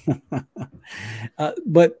franchise. about.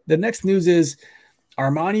 But the next news is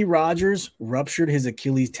Armani Rogers ruptured his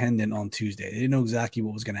Achilles tendon on Tuesday. They didn't know exactly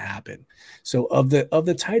what was going to happen. So of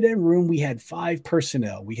the tight end room, we had 5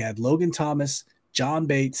 personnel. We had Logan Thomas, John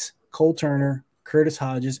Bates, Cole Turner, Curtis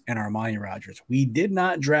Hodges, and Armani Rogers. We did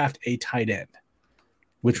not draft a tight end,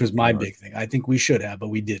 which was my big thing. I think we should have, but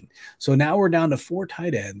we didn't. So now we're down to 4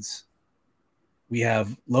 tight ends. We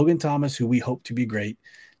have Logan Thomas, who we hope to be great.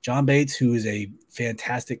 John Bates, who is a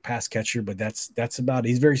fantastic pass catcher, but that's about it.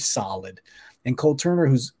 He's very solid. And Cole Turner,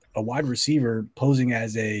 who's a wide receiver posing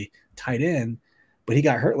as a tight end, but he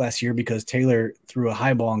got hurt last year because Taylor threw a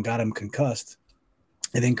high ball and got him concussed.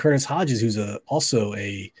 And then Curtis Hodges, who's also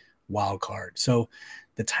a wild card. So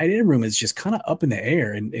the tight end room is just kind of up in the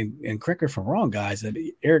air. And correct me if I'm wrong, guys, that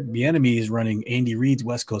Eric Bieniemy is running Andy Reid's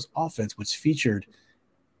West Coast offense, which featured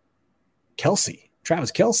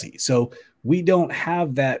Travis Kelce. So we don't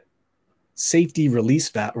have that safety relief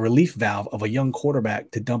valve of a young quarterback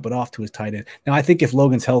to dump it off to his tight end. Now, I think if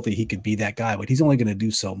Logan's healthy, he could be that guy, but he's only going to do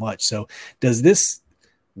so much. So does this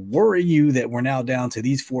worry you that we're now down to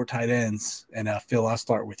these 4 tight ends? And Phil, I'll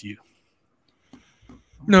start with you.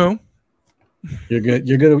 No. You're good.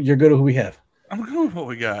 You're good at who we have. I'm good with what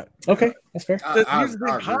we got. Okay, that's fair. Here's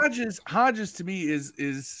the thing. Hodges to me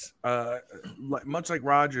is much like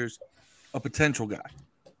Rodgers, a potential guy.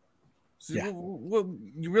 So Yeah. well,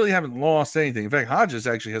 you really haven't lost anything. In fact, Hodges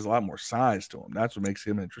actually has a lot more size to him. That's what makes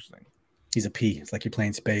him interesting. He's a P. It's like you're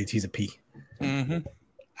playing spades. He's a P. Mm-hmm.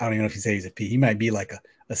 I don't even know if you say he's a P. He might be like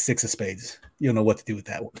a 6 of spades. You don't know what to do with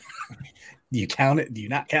that one. Do you count it? Do you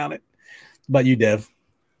not count it? But you, Dev.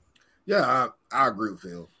 Yeah, I agree with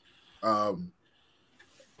Phil.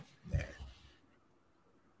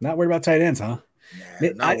 Not worried about tight ends, huh?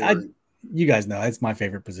 Nah, you guys know it's my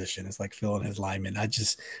favorite position. It's like Phil and his linemen. I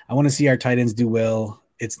want to see our tight ends do well.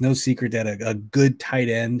 It's no secret that a good tight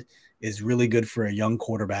end is really good for a young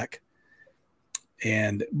quarterback.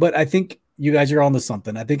 But I think you guys are on to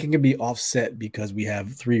something. I think it can be offset because we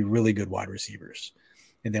have 3 really good wide receivers.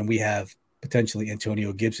 And then we have potentially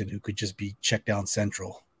Antonio Gibson, who could just be checked down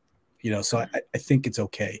central. So I think it's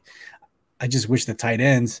okay. I just wish the tight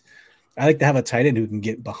ends, I like to have a tight end who can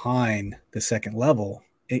get behind the second level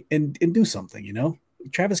and do something,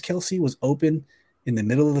 Travis Kelce was open in the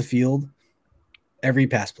middle of the field every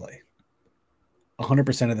pass play,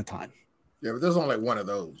 100% of the time. Yeah, but there's only one of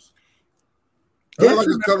those. There's like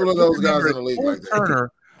a couple of those guys in the league like that.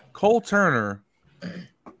 Cole Turner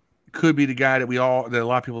could be the guy that a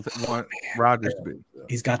lot of people want Rodgers to be.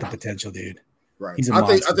 He's got the potential, dude. Right. He's I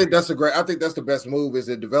think that's the best move is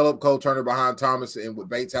to develop Cole Turner behind Thomas and with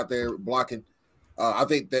Bates out there blocking. I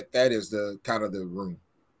think that is the kind of the room.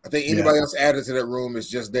 I think anybody else added to that room is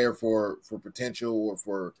just there for potential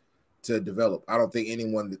or to develop. I don't think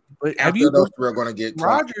anyone after those 3 are going to get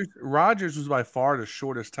Rodgers was by far the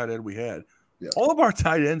shortest tight end we had. Yeah. All of our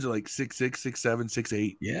tight ends are like 6'6", 6'7",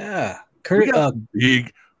 6'8". Yeah.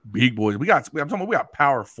 Big boys. We got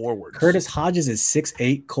power forwards. Curtis Hodges is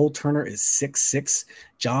 6'8". Cole Turner is 6'6".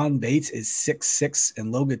 John Bates is 6'6",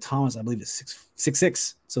 and Logan Thomas, I believe, is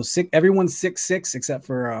 6'6". So everyone's 6'6", except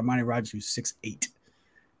for Armani Rogers, who's 6'8".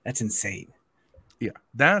 That's insane. Yeah,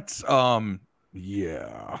 that's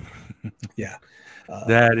yeah.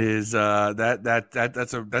 That is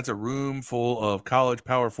that's a room full of college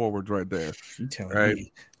power forwards right there. You telling right?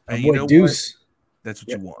 me? And you know Deuce. What? That's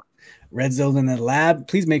what you want. Red Zone in the Lab.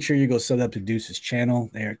 Please make sure you go sub up to Deuce's channel.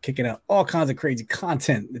 They're kicking out all kinds of crazy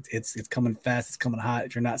content. It's coming fast. It's coming hot.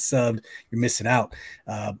 If you're not subbed, you're missing out.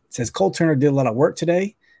 It says Cole Turner did a lot of work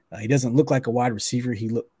today. He doesn't look like a wide receiver. He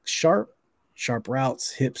looked sharp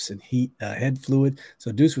routes, hips, and head fluid.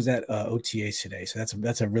 So Deuce was at OTAs today. So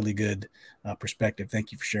that's a really good perspective.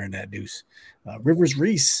 Thank you for sharing that, Deuce. Rivers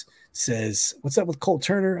Reese says, "What's up with Cole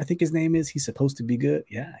Turner? I think his name is. He's supposed to be good.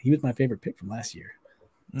 Yeah, he was my favorite pick from last year."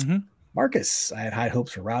 Mm-hmm. Marcus, I had high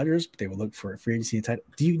hopes for Rodgers, but they would look for a free agency title.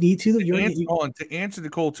 Do you need to? To answer the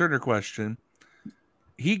Cole Turner question,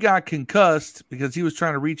 he got concussed because he was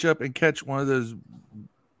trying to reach up and catch one of those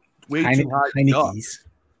way too high ducks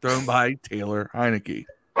thrown by Taylor Heineke.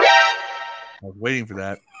 I was waiting for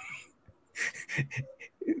that.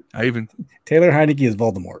 Taylor Heineke is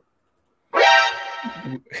Voldemort.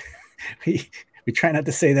 We try not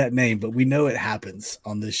to say that name, but we know it happens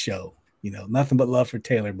on this show. Nothing but love for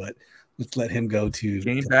Taylor, but let's let him go to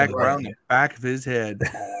came back around the back of his head.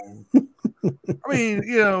 I mean,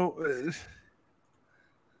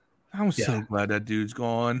 I'm so glad that dude's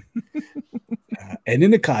gone. And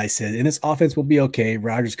then Nakai said, and this offense will be okay.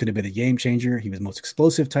 Rodgers could have been a game changer. He was the most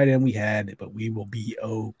explosive tight end we had, but we will be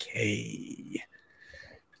okay.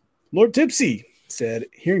 Lord Tipsy said,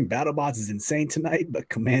 hearing BattleBots is insane tonight, but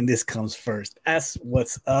command this comes first. That's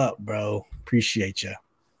what's up, bro. Appreciate you.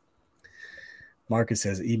 Marcus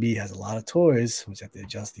says, EB has a lot of toys, which have to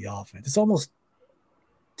adjust the offense. It's almost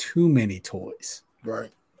too many toys.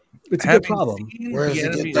 Right. It's a good problem. Where does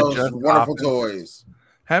he get those wonderful toys?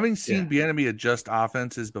 Having seen Bieniemy adjust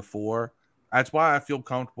offenses before, that's why I feel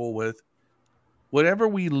comfortable with whatever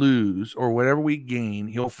we lose or whatever we gain,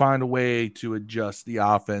 he'll find a way to adjust the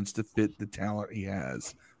offense to fit the talent he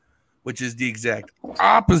has, which is the exact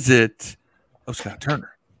opposite of Scott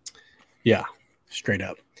Turner. Yeah, straight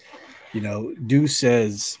up. You know, Deuce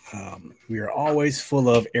says we are always full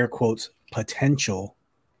of, air quotes, potential.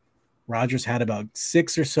 Rodgers had about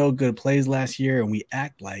 6 or so good plays last year, and we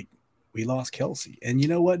act like we lost Kelsey. And you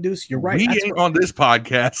know what, Deuce? You're right. We ain't on this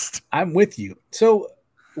podcast. I'm with you. So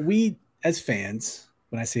we, as fans,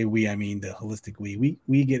 when I say we, I mean the holistic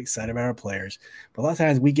we get excited about our players. But a lot of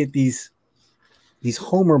times we get these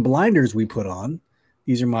homer blinders we put on.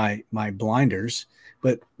 These are my blinders.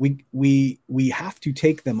 But we have to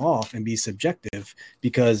take them off and be subjective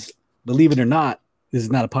because, believe it or not, this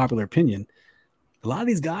is not a popular opinion. A lot of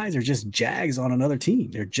these guys are just Jags on another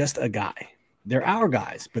team. They're just a guy. They're our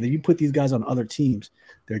guys. But if you put these guys on other teams,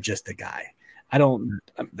 they're just a guy.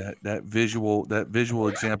 That visual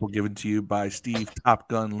example given to you by Steve Top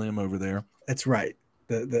Gun Lim over there. That's right.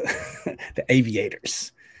 The the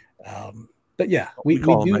aviators. But yeah, we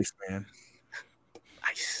call him Ice Man.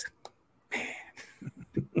 Ice Man.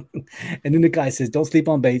 And then the guy says, don't sleep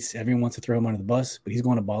on Bates. Everyone wants to throw him under the bus, but he's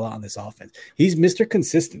going to ball out on this offense. He's Mr.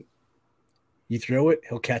 Consistent. You throw it,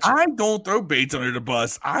 he'll catch it. I don't throw Bates under the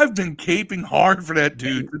bus. I've been caping hard for that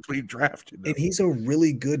dude since we drafted him. And he's a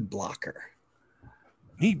really good blocker.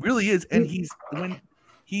 He really is. And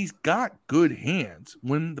he's got good hands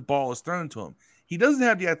when the ball is thrown to him. He doesn't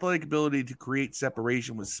have the athletic ability to create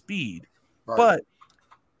separation with speed. Right. But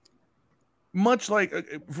much like,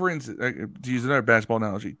 for instance, to use another basketball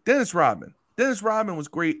analogy, Dennis Rodman. Dennis Rodman was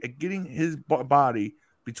great at getting his body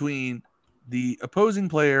between the opposing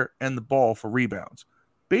player and the ball for rebounds.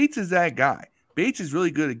 Bates is that guy. Bates is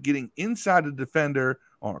really good at getting inside the defender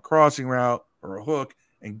on a crossing route or a hook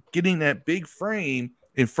and getting that big frame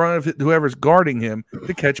in front of whoever's guarding him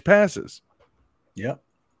to catch passes. Yep.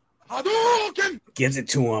 Gives it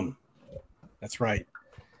to him. That's right.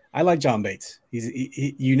 I like John Bates.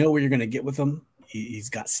 He you know what you're going to get with him. He's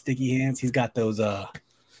got sticky hands. He's got those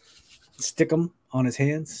stick 'em on his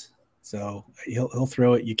hands. So he'll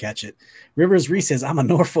throw it, you catch it. Rivers Reese says, I'm a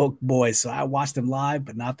Norfolk boy, so I watched him live,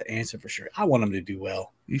 but not the answer for sure. I want him to do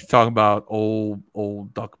well. He's talking about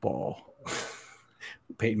old duck ball.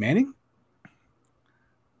 Peyton Manning?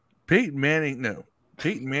 Peyton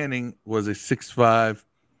Manning was a 6'5"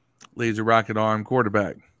 laser rocket arm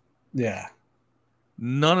quarterback. Yeah.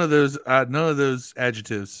 None of those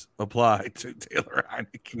adjectives apply to Taylor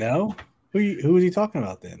Heineke. No? Who was he talking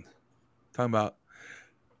about then? Talking about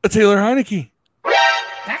a Taylor Heineke. All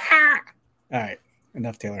right.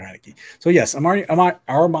 Enough Taylor Heineke. So, yes,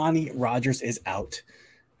 Armani Rodgers is out.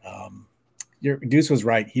 Your Deuce was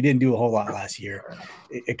right. He didn't do a whole lot last year.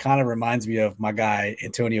 It kind of reminds me of my guy,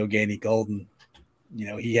 Antonio Gandy-Golden. You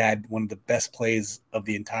know, he had one of the best plays of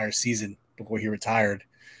the entire season before he retired.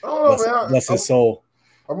 Bless his soul.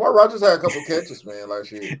 Armani Rodgers had a couple catches, man,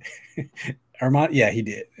 last year. He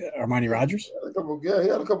did. Armani Rodgers? He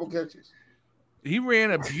had a couple catches. He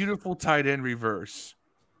ran a beautiful tight end reverse.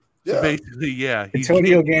 So basically,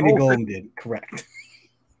 Antonio Gandy-Golden did. Correct.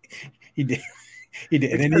 He did. He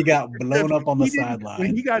did. And then he got blown up on the sideline.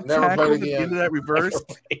 When he got tackled at the end of that reverse.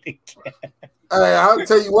 Hey, I'll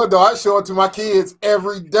tell you what, though. I show it to my kids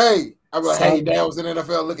every day. I'm like, hey, Dad was in the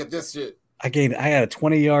NFL. Look at this shit. I had a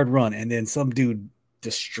 20-yard run, and then some dude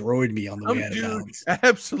destroyed me on the way out of bounds.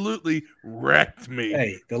 Absolutely wrecked me.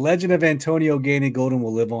 Hey, the legend of Antonio Gandy-Golden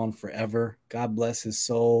will live on forever. God bless his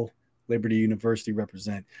soul. Liberty University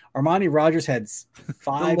represent. Armani Rodgers had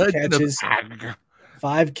 5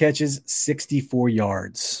 catches, 64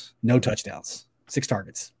 yards, no touchdowns, 6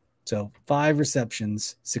 targets. So 5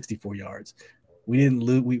 receptions, 64 yards. We didn't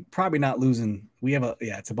lose. We probably not losing. We have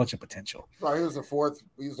it's a bunch of potential. Right, he was the fourth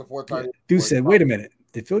tight end. Dude said, wait a minute.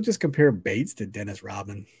 Did Phil just compare Bates to Dennis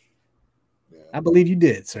Rodman? Yeah. I believe you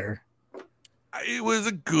did, sir. It was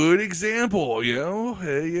a good example, you know.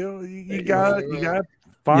 You got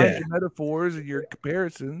find your metaphors and your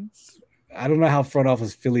comparisons. I don't know how front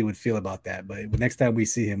office Philly would feel about that, but next time we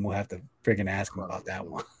see him, we'll have to freaking ask him about that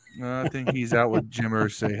one. I think he's out with Jim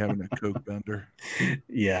Irsay having a coke bender.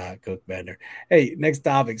 Yeah, Cook Bender. Hey, next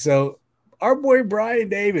topic. So our boy Brian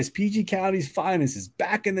Davis, PG County's finest, is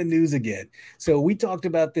back in the news again. So we talked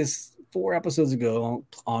about this 4 episodes ago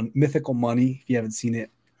on Mythical Money. If you haven't seen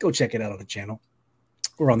it, go check it out on the channel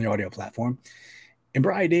or on the audio platform. And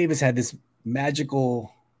Brian Davis had this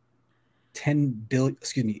magical $10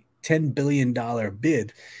 billion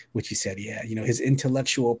bid, which he said he had. You know, his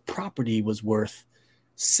intellectual property was worth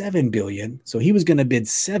 $7 billion. So he was going to bid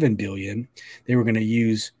 $7 billion. They were going to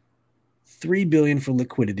use $3 billion for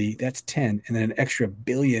liquidity. That's 10, and then an extra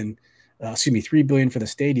billion. $3 billion for the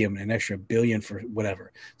stadium and an extra billion for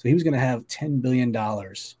whatever. So he was going to have $10 billion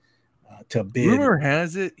to bid. Rumor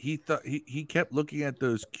has it he thought he kept looking at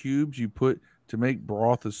those cubes you put to make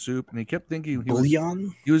broth of soup, and he kept thinking he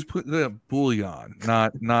was putting a bouillon,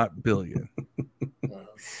 not billion.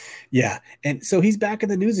 Yeah, and so he's back in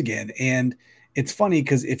the news again, and it's funny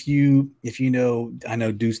because if you know, I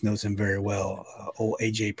know Deuce knows him very well, old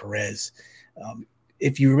AJ Perez.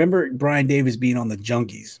 If you remember Brian Davis being on the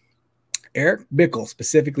Junkies, Eric Bickle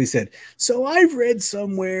specifically said, so I've read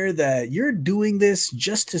somewhere that you're doing this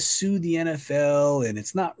just to sue the NFL and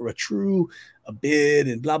it's not a true bid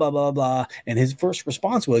and blah, blah, blah, blah. And his first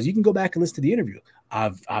response was, you can go back and listen to the interview.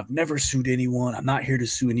 I've never sued anyone. I'm not here to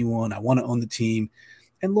sue anyone. I want to own the team.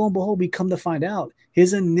 And lo and behold, we come to find out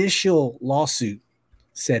his initial lawsuit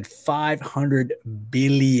said $500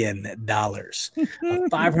 billion, a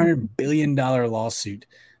 $500 billion lawsuit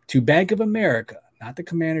to Bank of America. Not the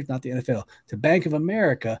Commanders, not the NFL, to Bank of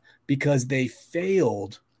America because they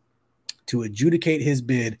failed to adjudicate his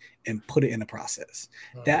bid and put it in the process.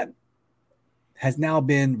 Right. That has now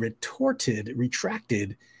been retracted.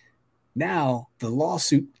 Now the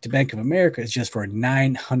lawsuit to Bank of America is just for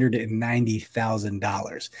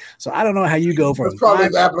 $990,000. So I don't know how you go from probably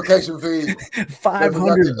the application fee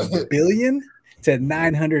 $500 billion to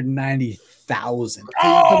 $990,000.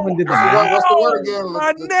 Oh, what's the word again?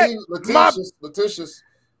 My neck, Letitia.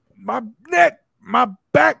 My neck, my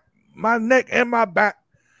back, my neck, and my back.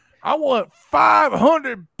 I want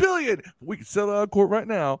 $500 billion. We can sell it out of court right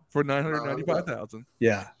now for $995,000.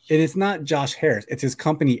 Yeah, and it's not Josh Harris; it's his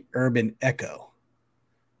company Urban Echo,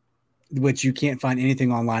 which you can't find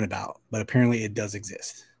anything online about, but apparently it does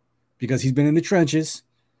exist because he's been in the trenches.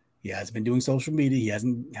 He has been doing social media. He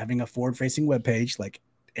hasn't having a forward-facing webpage like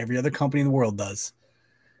every other company in the world does.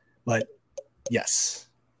 But yes,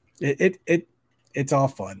 it's all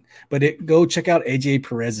fun. But go check out AJ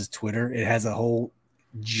Perez's Twitter. It has a whole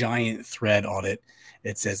giant thread on it.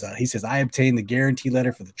 It says he says, I obtained the guarantee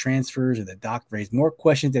letter for the transfers, and the doc raised more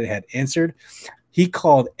questions than it had answered. He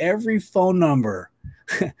called every phone number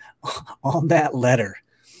on that letter,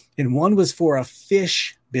 and one was for a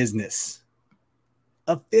fish business.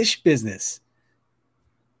 A fish business.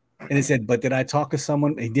 And it said, but did I talk to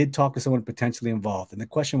someone? He did talk to someone potentially involved. And the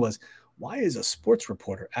question was, why is a sports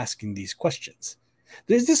reporter asking these questions?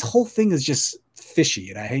 This whole thing is just fishy,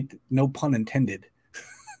 and I hate, no pun intended.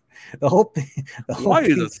 The whole thing. Why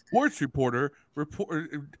is a sports reporter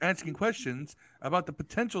asking questions about the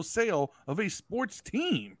potential sale of a sports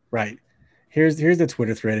team? Right. Here's the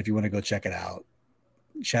Twitter thread if you want to go check it out.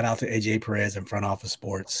 Shout out to AJ Perez and Front Office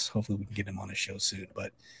Sports. Hopefully we can get him on the show soon.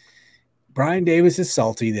 But Brian Davis is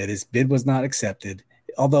salty that his bid was not accepted,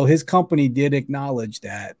 although his company did acknowledge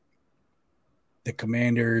that the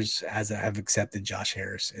Commanders have accepted Josh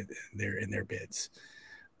Harris in their bids.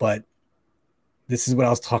 But this is what I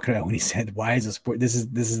was talking about when he said, "Why is a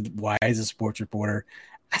sports reporter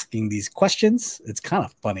asking these questions?" It's kind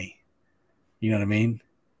of funny, you know what I mean?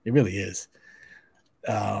 It really is.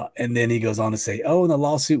 And then he goes on to say, "Oh, and the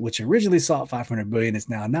lawsuit, which originally sought $500 billion, is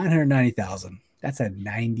now $990,000. That's a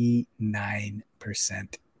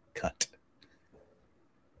 99% cut.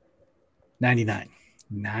 99.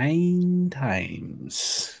 9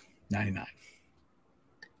 times 99.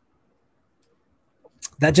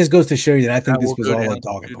 That just goes to show you that I think this was all a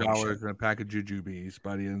dog and $2 and a pack of jujubes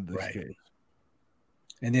by the end of this case.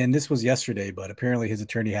 And then this was yesterday, but apparently his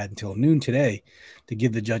attorney had until noon today to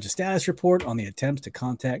give the judge a status report on the attempts to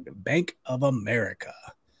contact Bank of America.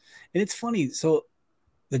 And it's funny. So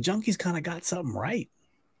the Junkies kind of got something right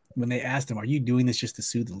when they asked him, are you doing this just to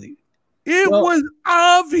sue the league? It was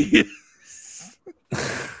obvious.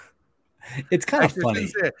 It's kind of funny.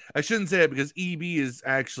 I shouldn't say it because EB is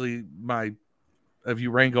actually if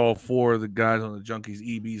you rank all 4 of the guys on the Junkies,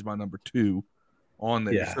 EB is my number 2 on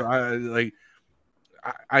there. Yeah. So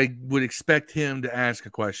I would expect him to ask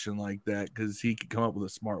a question like that because he could come up with a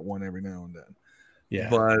smart one every now and then.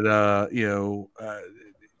 Yeah. But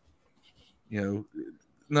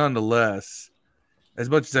nonetheless, as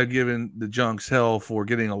much as I've given the Junks hell for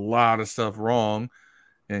getting a lot of stuff wrong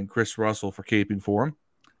and Chris Russell for caping for him.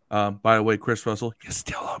 By the way, Chris Russell, you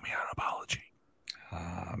still owe me an apology.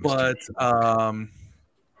 But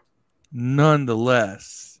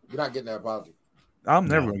nonetheless, You're not getting that apology. I'm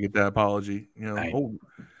never going to get that apology.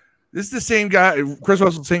 This is the same guy, Chris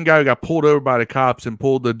Russell, the same guy who got pulled over by the cops and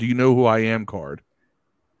pulled the "Do you know who I am" card.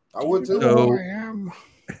 I would too. So,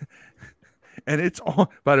 and it's on.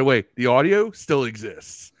 By the way, the audio still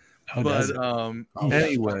exists.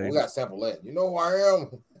 Anyway, we got sample that. You know who I am.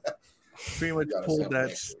 Pretty much pulled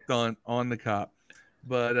that stunt on the cop.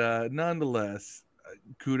 But nonetheless,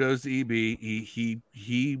 kudos to EB. He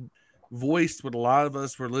voiced what a lot of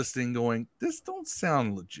us were listening, going, "This don't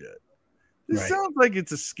sound legit. This sounds like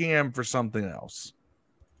it's a scam for something else."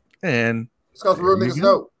 And it's because real niggas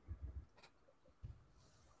know.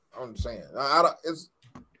 I'm saying,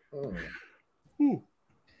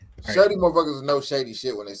 shady motherfuckers know shady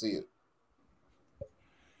shit when they see it.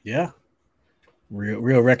 Yeah,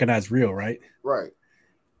 real recognize real, right? Right.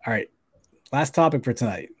 All right. Last topic for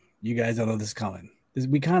tonight. You guys don't know this is coming.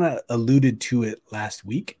 We kind of alluded to it last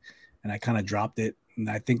week, and I kind of dropped it. And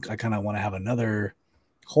I think I kind of want to have another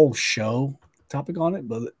whole show topic on it,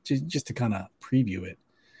 but just to kind of preview it.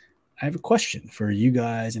 I have a question for you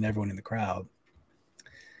guys and everyone in the crowd.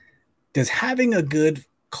 Does having a good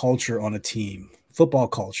culture on a team, football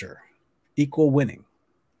culture, equal winning?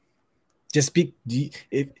 Is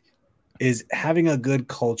having a good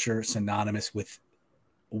culture synonymous with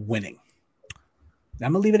winning?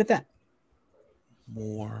 I'm going to leave it at that.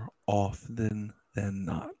 More often than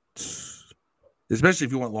not. Especially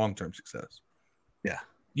if you want long-term success. Yeah.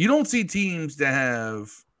 You don't see teams that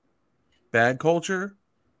have bad culture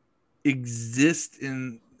exist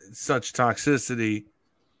in such toxicity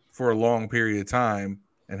for a long period of time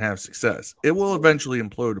and have success. It will eventually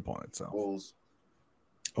implode upon itself.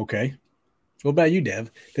 Okay. What about you,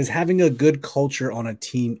 Dev? Does having a good culture on a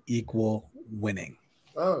team equal winning?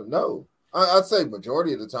 No. I'd say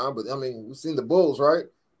majority of the time, but I mean, we've seen the Bulls, right?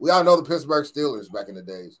 We all know the Pittsburgh Steelers back in the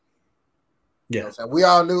days. Yeah. You know what I'm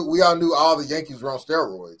saying? We all knew all the Yankees were on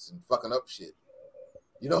steroids and fucking up shit.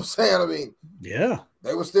 You know what I'm saying? I mean, yeah,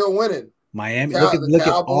 they were still winning. Miami. Look at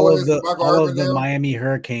all of the Miami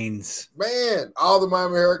Hurricanes. Man, all the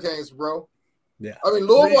Miami Hurricanes, bro. Yeah. I mean,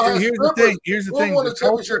 Louisville has here's strippers. the thing. Here's the thing. The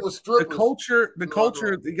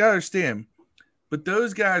culture. You gotta understand. But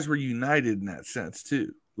those guys were united in that sense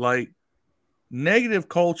too. Like, negative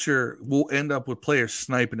culture will end up with players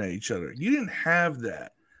sniping at each other. You didn't have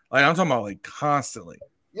that. Like, I'm talking about like constantly.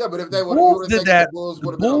 Yeah, but if they would have did that,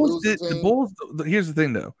 the Bulls. Here's the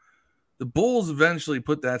thing, though. The Bulls eventually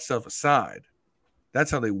put that stuff aside.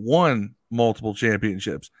 That's how they won multiple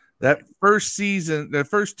championships. That first season, the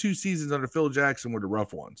first 2 seasons under Phil Jackson were the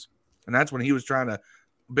rough ones. And that's when he was trying to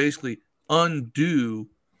basically undo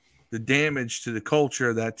the damage to the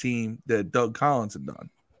culture of that team that Doug Collins had done.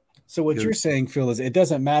 So what you're saying, Phil, is it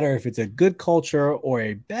doesn't matter if it's a good culture or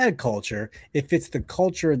a bad culture. If it's the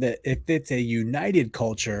culture if it's a united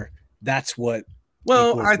culture, that's what.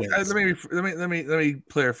 Well, let me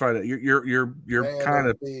clarify that. You're kind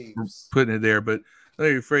of putting it there, but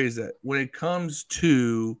let me rephrase that. When it comes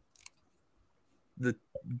to the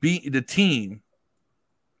team,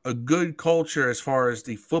 a good culture as far as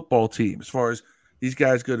the football team, as far as these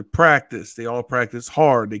guys go to practice, they all practice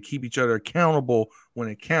hard, they keep each other accountable when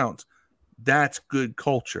it counts. That's good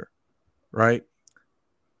culture, right?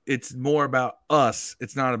 It's more about us.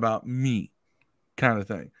 It's not about me, kind of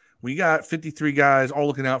thing. We got 53 guys all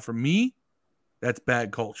looking out for me. That's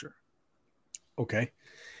bad culture. Okay.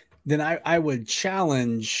 Then I would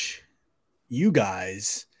challenge you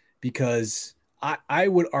guys, because I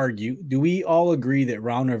would argue, do we all agree that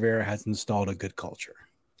Ron Rivera has installed a good culture?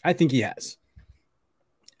 I think he has.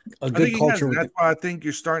 A good culture. That's why I think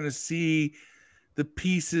you're starting to see the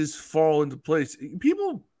pieces fall into place.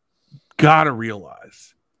 People got to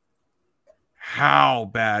realize how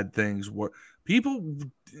bad things were. People,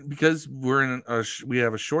 because we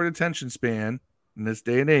have a short attention span in this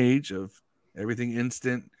day and age of everything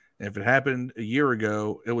instant. And if it happened a year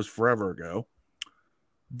ago, it was forever ago.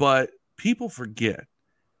 But people forget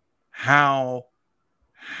how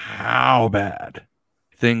bad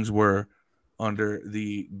things were under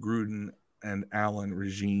the Gruden and Allen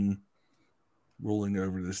regime ruling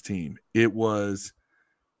over this team. It was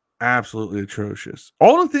absolutely atrocious.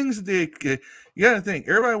 All the things that you got to think.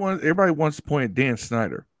 Everybody wants to point at Dan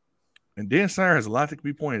Snyder, and Dan Snyder has a lot that can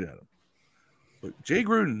be pointed at him. But Jay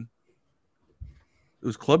Gruden, it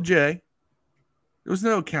was Club J. There was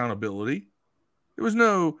no accountability. There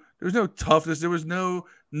There was no toughness. There was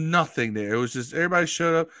nothing there. It was just everybody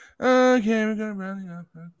showed up. Okay, we're gonna rally up.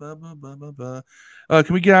 Blah blah blah blah blah.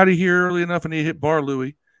 Can we get out of here early enough? And he hit Bar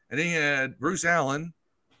Louie, and then he had Bruce Allen,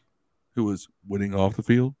 who was winning off the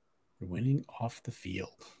field. Winning off the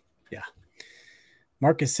field. Yeah.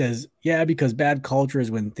 Marcus says, yeah, because bad culture is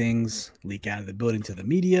when things leak out of the building to the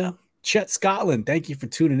media. Chet Scotland, thank you for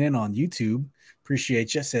tuning in on YouTube.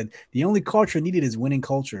 Appreciate you. Said, the only culture needed is winning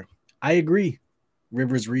culture. I agree.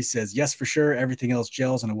 Rivers Reese says, yes, for sure. Everything else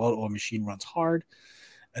gels and a well-oiled machine runs hard.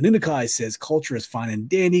 Anunakai says, culture is fine and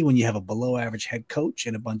dandy when you have a below-average head coach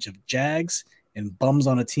and a bunch of jags and bums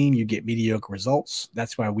on a team, you get mediocre results.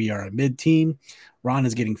 That's why we are a mid-team. Ron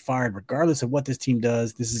is getting fired regardless of what this team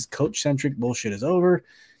does. This is coach-centric. Bullshit is over.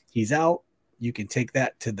 He's out. You can take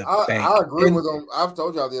that to the bank. I agree with him. I've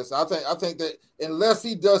told y'all this. I think that unless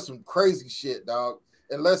he does some crazy shit, dog,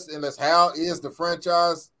 unless Hal is the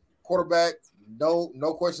franchise quarterback, no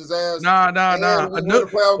questions asked. Nah.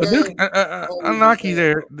 Unlucky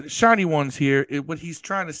there. The shiny ones here. What he's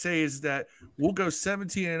trying to say is that we'll go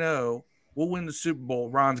 17-0. We'll win the Super Bowl.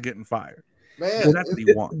 Ron's getting fired. Man, that's what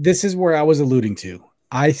he wants. This is where I was alluding to.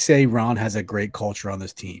 I say Ron has a great culture on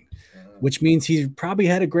this team, which means he's probably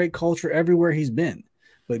had a great culture everywhere he's been.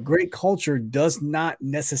 But great culture does not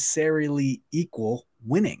necessarily equal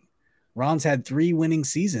winning. Ron's had 3 winning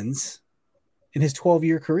seasons in his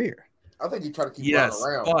 12-year career. I think he tried to keep Ron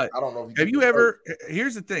around. But I don't know if have you ever –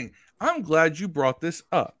 here's the thing. I'm glad you brought this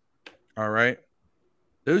up, all right?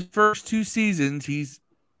 Those first 2 seasons, he's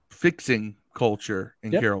fixing culture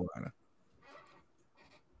in Carolina.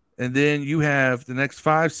 And then you have the next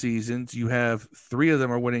 5 seasons, you have 3 of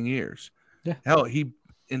them are winning years. Yeah. Hell,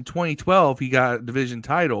 in 2012, he got a division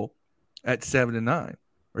title at 7-9,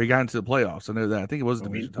 or he got into the playoffs. I know that. I think it was a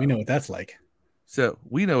division title. We know what that's like. So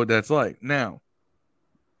we know what that's like. Now,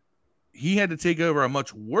 he had to take over a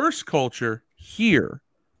much worse culture here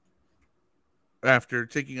after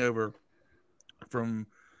taking over from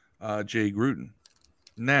Jay Gruden.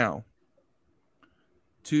 Now,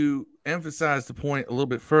 to emphasize the point a little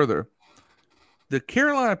bit further, the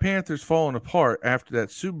Carolina Panthers falling apart after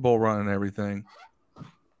that Super Bowl run and everything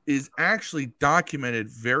is actually documented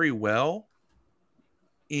very well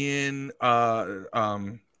in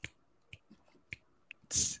SB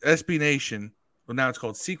Nation. Well, now it's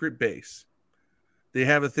called Secret Base. They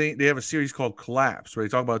have a series called Collapse, where they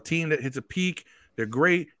talk about a team that hits a peak, they're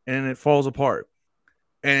great, and then it falls apart.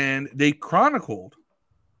 And they chronicled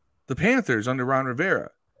the Panthers under Ron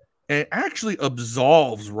Rivera, and it actually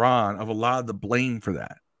absolves Ron of a lot of the blame for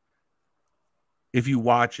that. If you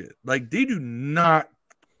watch it, like, they do not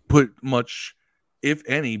put much, if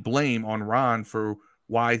any, blame on Ron for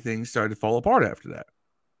why things started to fall apart after that.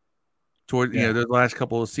 Toward the last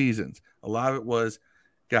couple of seasons, a lot of it was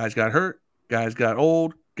guys got hurt, guys got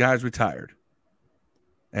old, guys retired,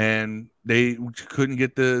 and they couldn't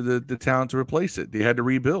get the talent to replace it. They had to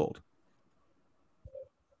rebuild.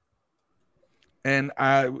 And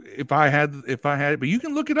if I had, but you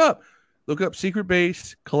can look it up. Look up Secret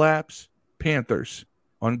Base, Collapse, Panthers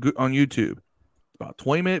on YouTube. It's about a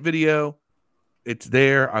 20-minute video. It's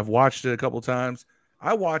there. I've watched it a couple times.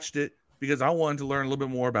 I watched it because I wanted to learn a little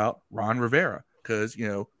bit more about Ron Rivera, because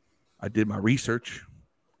I did my research,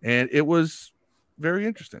 and it was very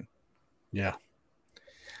interesting. Yeah.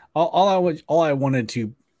 All I wanted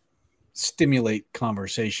to stimulate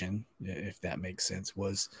conversation, if that makes sense,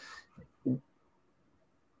 was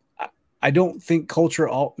I don't think culture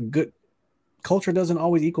doesn't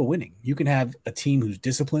always equal winning. You can have a team who's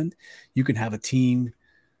disciplined. You can have a team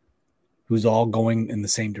who's all going in the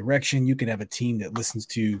same direction. You can have a team that listens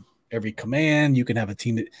to every command. You can have a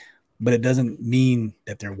team but it doesn't mean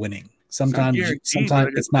that they're winning. Sometimes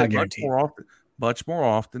it's not guaranteed. Much more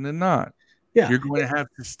often than not. Yeah. You're going to have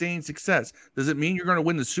sustained success. Does it mean you're going to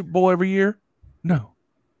win the Super Bowl every year? No.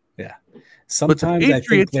 Yeah. Sometimes I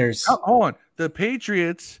think there's... Hold on. The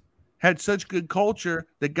Patriots had such good culture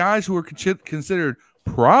that guys who were considered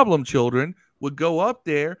problem children would go up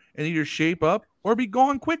there and either shape up or be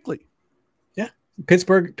gone quickly. Yeah.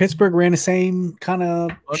 Pittsburgh ran the same kind of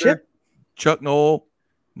ship. Chuck Noll,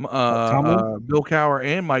 Bill Cowher,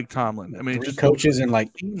 and Mike Tomlin. I mean, just coaches in like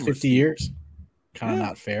 50 years. Kind of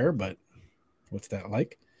not fair, but what's that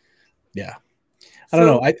like? Yeah. I don't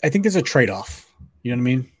know. I think there's a trade-off. You know what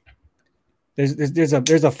I mean?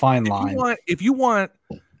 There's a fine line. If you want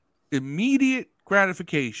immediate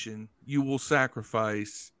gratification, you will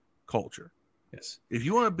sacrifice culture. Yes. If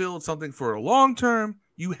you want to build something for a long term,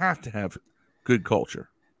 you have to have good culture.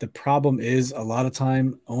 The problem is a lot of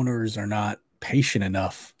time owners are not patient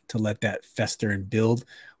enough to let that fester and build,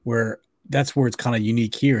 where that's where it's kind of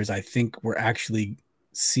unique here is I think we're actually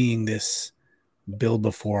seeing this build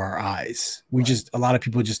before our eyes. A lot of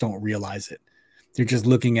people just don't realize it. They're just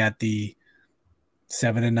looking at the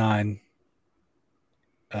 7-9,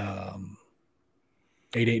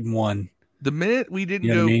 8-1. The minute we didn't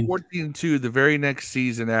go 14-2 the very next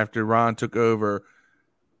season after Ron took over,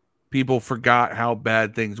 people forgot how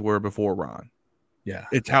bad things were before Ron. Yeah.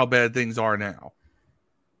 It's how bad things are now.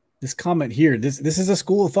 This comment here, this is a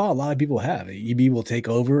school of thought a lot of people have. EB will take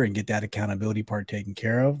over and get that accountability part taken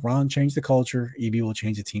care of. Ron changed the culture. EB will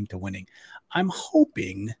change the team to winning. I'm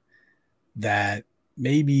hoping that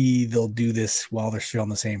maybe they'll do this while they're still on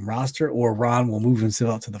the same roster, or Ron will move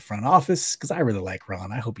himself out to the front office, because I really like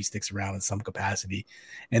Ron. I hope he sticks around in some capacity,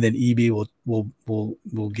 and then EB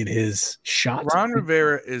will get his shot. Ron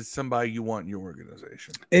Rivera is somebody you want in your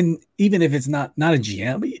organization, and even if it's not a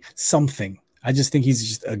GM, something. I just think he's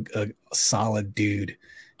just a solid dude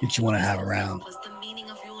that you want to have around. What's the meaning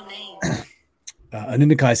of your name?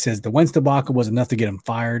 Anunakai says the Wentz debacle was enough to get him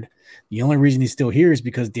fired. The only reason he's still here is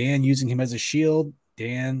because Dan using him as a shield.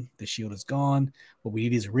 Dan, the shield is gone. What we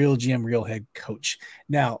need is a real GM, real head coach.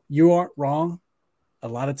 Now, you aren't wrong. A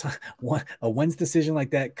lot of time, a Wentz decision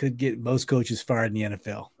like that could get most coaches fired in the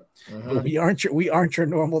NFL. But we aren't your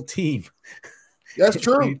normal team. That's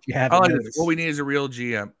true. What we need is a real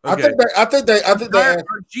GM. Okay. I think our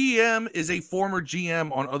GM is a former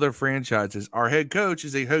GM on other franchises. Our head coach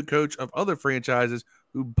is a head coach of other franchises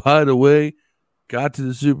who, by the way, got to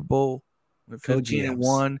the Super Bowl with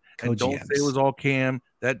 15-1. And don't say it was all Cam.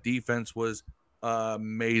 That defense was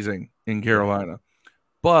amazing in Carolina.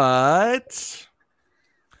 But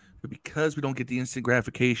because we don't get the instant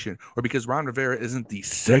gratification, or because Ron Rivera isn't the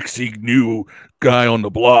sexy new guy on the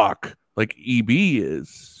block like EB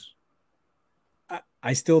is,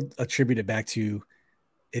 I still attribute it back to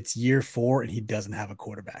it's year 4 and he doesn't have a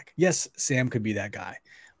quarterback. Yes, Sam could be that guy,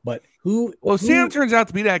 but who? Well, if Sam turns out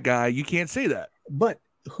to be that guy, you can't say that. But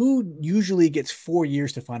who usually gets 4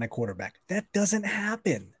 years to find a quarterback? That doesn't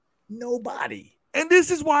happen. Nobody. And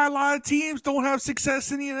this is why a lot of teams don't have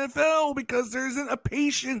success in the NFL, because there isn't a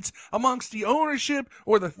patience amongst the ownership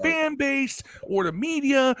or the fan base or the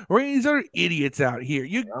media or any of these other idiots out here.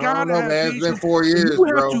 You gotta have patience. It's been 4 years,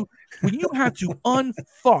 bro. When you have to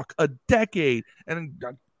unfuck a decade, and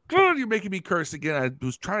God, you're making me curse again. I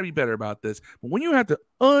was trying to be better about this, but when you have to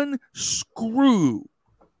unscrew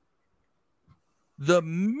the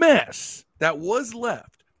mess that was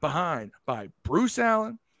left behind by Bruce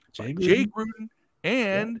Allen, Jay Gruden,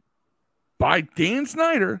 and by Dan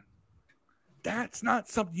Snyder, that's not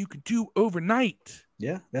something you can do overnight.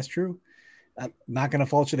 Yeah, that's true. I'm not going to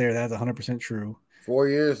fault you there. That's 100% true. 4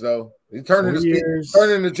 years, though. He turned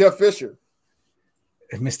into Jeff Fisher.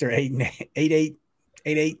 Mr. 8-8.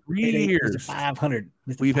 3 years. 500.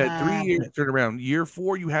 We've had 3 years to turn around. Year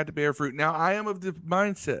 4, you had to bear fruit. Now, I am of the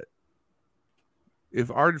mindset,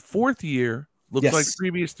 if our 4th year looks like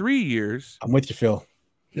previous 3 years. I'm with you, Phil.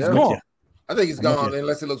 He's gone. I think he's gone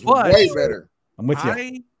unless it looks way better. I'm with you.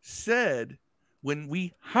 I said when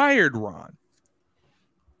we hired Ron,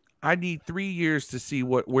 I need 3 years to see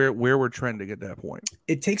where we're trending at that point.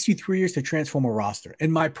 It takes you 3 years to transform a roster,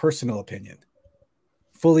 in my personal opinion.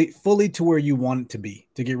 Fully to where you want it to be,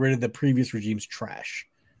 to get rid of the previous regime's trash.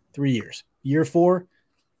 3 years. Year 4,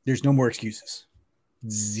 there's no more excuses.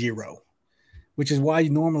 0. Which is why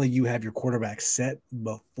normally you have your quarterback set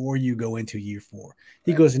before you go into year 4.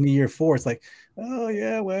 He goes into year 4. It's like, oh,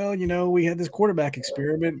 yeah, well, we had this quarterback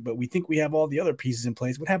experiment, but we think we have all the other pieces in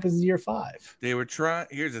place. What happens in year 5? They were trying.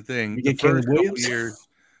 Here's the thing.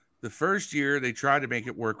 The first year, they tried to make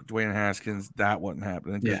it work with Dwayne Haskins. That wasn't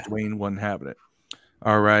happening because Dwayne wasn't having it.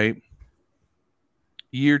 All right.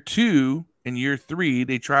 Year 2 and year 3,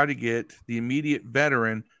 they tried to get the immediate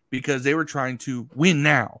veteran because they were trying to win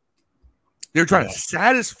now. They're trying to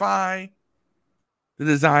satisfy the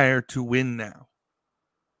desire to win now.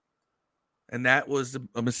 And that was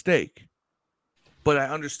a mistake. But I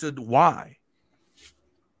understood why.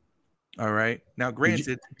 All right. Now,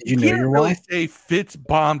 granted, you can't really say Fitz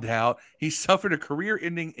bombed out. He suffered a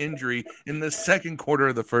career-ending injury in the second quarter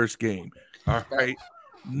of the first game. All right.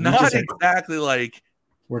 Not exactly like,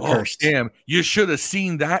 we're cursed. Damn, you should have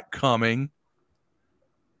seen that coming.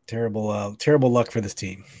 Terrible luck for this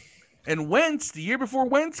team. And Wentz, the year before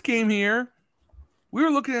Wentz came here, we were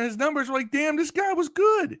looking at his numbers. We're like, damn, this guy was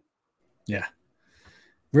good. Yeah.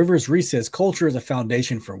 Rivers Reese says culture is a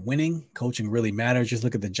foundation for winning. Coaching really matters. Just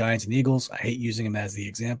look at the Giants and Eagles. I hate using them as the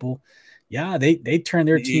example. Yeah, they turn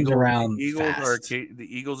their teams around. The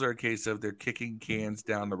Eagles are a case of they're kicking cans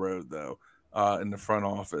down the road, though, in the front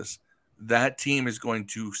office. That team is going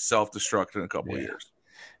to self-destruct in a couple of years.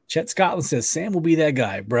 Chet Scotland says Sam will be that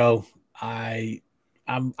guy, bro. I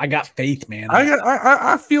I got faith, man.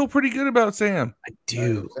 I feel pretty good about Sam. I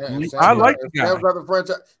do. I like the guy.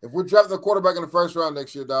 If we're drafting a quarterback in the first round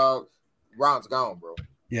next year, dog, Ron's gone, bro.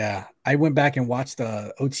 Yeah, I went back and watched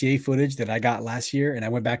the OTA footage that I got last year, and I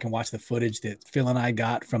went back and watched the footage that Phil and I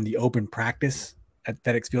got from the open practice at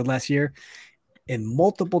FedEx Field last year. And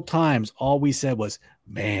multiple times, all we said was,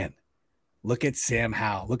 man, look at Sam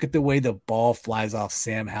Howell. Look at the way the ball flies off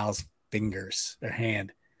Sam Howell's fingers or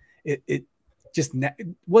hand. It just it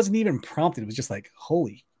wasn't even prompted. It was just like,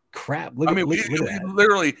 holy crap. Look at that.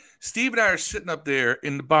 Literally, Steve and I are sitting up there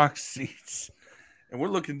in the box seats. And we're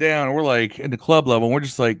looking down, and we're like in the club level, and we're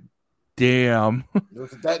just like, damn.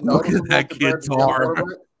 Look at that kid's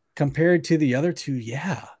arm. Compared to the other two,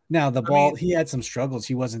 yeah. Now, the ball, he had some struggles.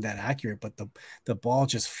 He wasn't that accurate, but the ball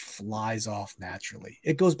just flies off naturally.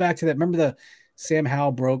 It goes back to that. Remember the Sam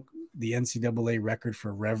Howell broke the NCAA record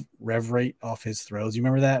for rev rate off his throws. You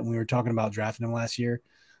remember that when we were talking about drafting him last year?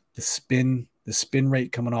 The spin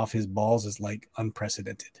rate coming off his balls is like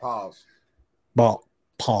unprecedented. Pause.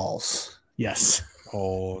 Yes.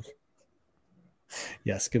 Pause.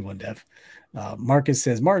 Yes, good one, Dev. Marcus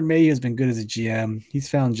says Martin Mayhew has been good as a GM. He's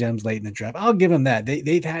found gems late in the draft. I'll give him that.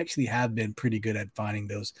 They've actually have been pretty good at finding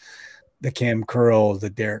the Cam Curl, the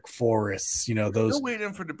Derek Forrests, those. Still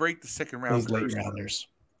waiting for to break the second round. Those late rounders.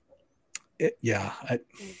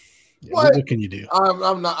 What can you do?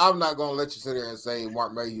 I'm not gonna let you sit there and say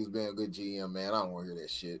Mark Mayhew's been a good GM, man. I don't want to hear that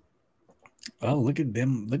shit. Well, look at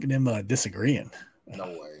them disagreeing. No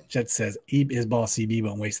way. Chet says his boss CB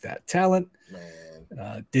won't waste that talent.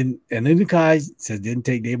 Man. Then Nukai says didn't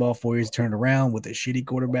take Dayball 4 years, turned around with a shitty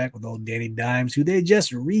quarterback with old Danny Dimes, who they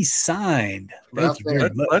just re-signed. Thank you very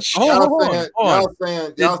much. Hold on.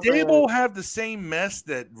 Did Dayball have the same mess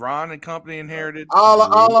that Ron and company inherited? All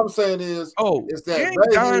I'm saying is that Danny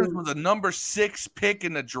Dimes was a number 6 pick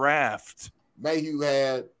in the draft. Mayhew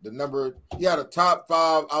had he had a top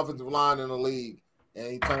 5 offensive line in the league. And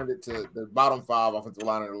he turned it to the bottom 5 offensive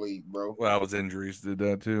line in the league, bro. Well, it was injuries did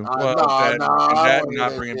that too.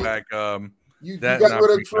 Not bringing back. You got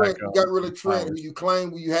rid of Trent. You got rid of Trent, who you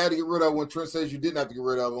claimed you had to get rid of when Trent says you didn't have to get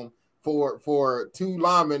rid of him for 2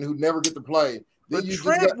 linemen who never get to play. But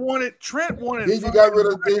Trent wanted. Then you got rid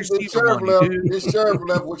of the sheriff left. This sheriff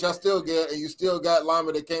left, which I still get, and you still got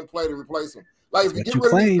linemen that can't play to replace him. Like if you get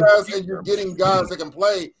rid of these guys and you're getting guys that can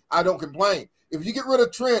play, I don't complain. If you get rid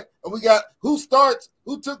of Trent and we got who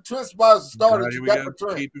took Trent's spot as a starter? You got for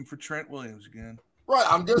Trent. Keep him for Trent Williams again. Right,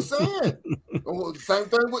 I'm just saying. Same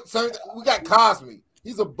thing. We got Cosme.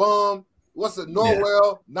 He's a bum. What's it?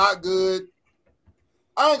 Norwell, not good.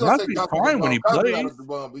 I ain't gonna say Cosme's fine when he plays.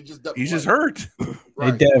 He's just hurt.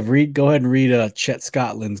 Right. Hey Dev, go ahead and read Chet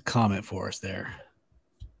Scotland's comment for us there.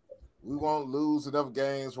 We won't lose enough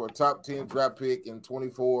games for a top 10 draft pick in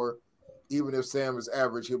 24. Even if Sam is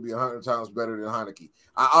average, he'll be 100 times better than Heineke.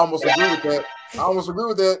 I almost agree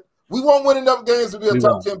with that. We won't win enough games to be a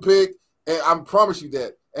top 10 pick, and I promise you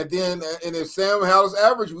that. And if Sam Howell's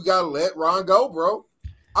average, we gotta let Ron go, bro.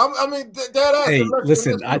 Hey,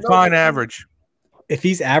 listen, I find average. If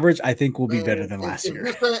he's average, I think we'll be better than last year.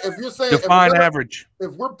 If you're saying define average,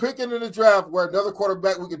 if we're picking in the draft where another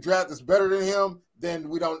quarterback we could draft that's better than him, then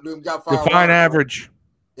we got five. Define average.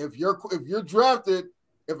 If you're drafted.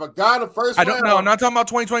 If a guy in the first round, I'm not talking about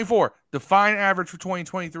 2024. Define average for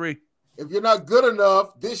 2023. If you're not good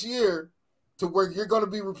enough this year to where you're going to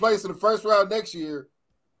be replaced in the first round next year,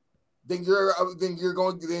 then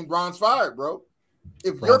Ron's fired, bro.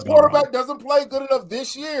 If your quarterback doesn't play good enough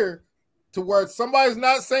this year to where somebody's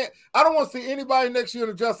not saying, I don't want to see anybody next year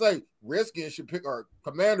to just say Redskins should pick our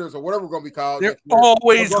Commanders or whatever we're going to be called. They're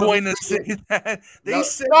always going to say that. They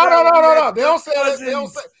say no. They don't say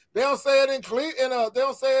that. They don't say it in Cleveland. They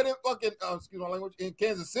don't say it in fucking excuse my language in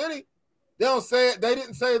Kansas City. They don't say it. They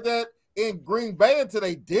didn't say that in Green Bay until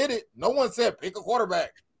they did it. No one said pick a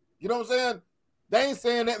quarterback. You know what I'm saying? They ain't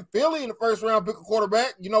saying that in Philly in the first round. Pick a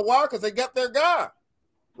quarterback. You know why? Because they got their guy,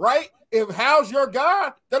 right? If How's your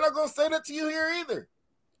guy, they're not going to say that to you here either.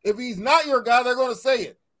 If he's not your guy, they're going to say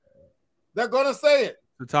it. They're going to say it.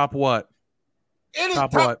 The top what? Any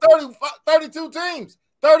top 30, 32 teams.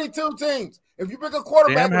 32 teams. If you pick a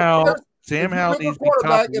quarterback, Sam Howell needs to be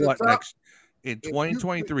top what next in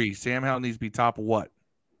 2023? Sam Howell needs to be top of what?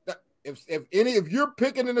 If you're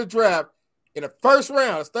picking in the draft in the first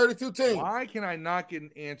round, it's 32 teams. Why can I not get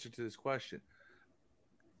an answer to this question?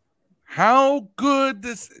 How good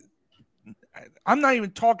this? I'm not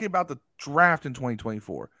even talking about the draft in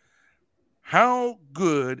 2024. How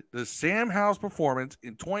good does Sam Howell's performance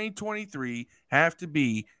in 2023 have to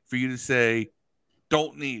be for you to say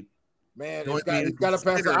don't need? Man, he's got to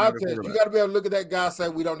pass the eye test. You got to be able to look at that guy and say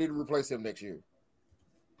we don't need to replace him next year.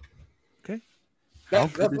 How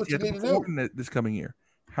That's good what does he you have to need to do. perform this coming year?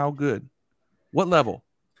 How good? What level?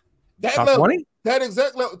 That Top level, 20? that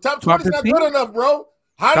exact level. Top Top 20 is not 15? good enough, bro.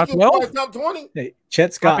 How Top do you 12? get top 20? Hey,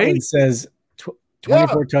 Chet Top Scotland 8? says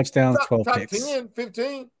 24 touchdowns, 12 top picks. 10,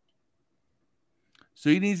 15. So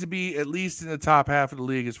he needs to be at least in the top half of the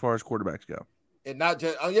league as far as quarterbacks go. And not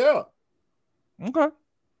just, yeah. Okay.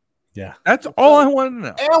 Yeah. That's all I wanted to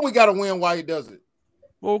know. And we got to win while he does it.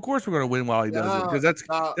 Well, of course we're going to win while he does it because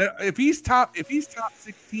if he's top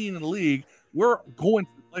 16 in the league, we're going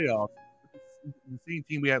to the playoffs. The same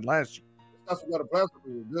team we had last year. That's what the playoffs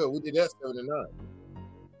were good. We did that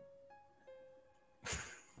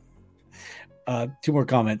 7-9. Two more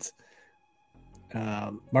comments.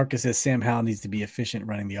 Marcus says Sam Howell needs to be efficient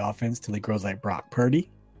running the offense till he grows like Brock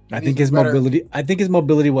Purdy. I think his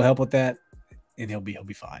mobility will help with that, and he'll be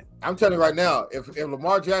fine. I'm telling you right now, if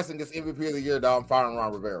Lamar Jackson gets MVP of the year, dog, I'm firing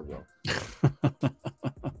Ron Rivera, bro.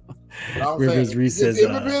 Rivers Reese says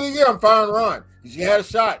MVP of the year, I'm firing Ron. You had a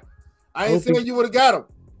shot. I ain't saying you would have got him.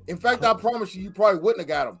 In fact, I promise you probably wouldn't have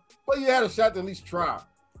got him. But you had a shot to at least try.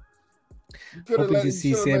 Hoping to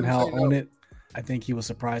see Sam Howell own it. I think he will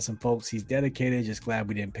surprise some folks. He's dedicated. Just glad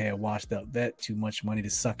we didn't pay a washed-up vet too much money to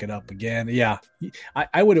suck it up again. Yeah,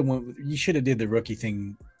 I would have went. You should have did the rookie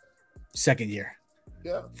thing second year.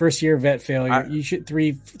 Yeah. First year vet failure. You should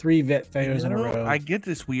three vet failures in a row. I get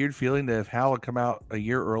this weird feeling that if Howell had come out a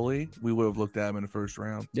year early, we would have looked at him in the first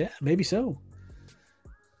round. Yeah, maybe so.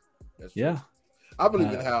 Yeah. I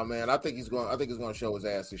believe in Howell, man. I think he's going to show his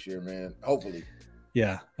ass this year, man. Hopefully.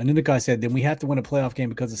 Yeah. And then the guy said, then we have to win a playoff game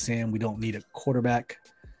because of Sam. We don't need a quarterback.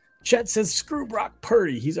 Chet says, screw Brock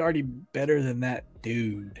Purdy. He's already better than that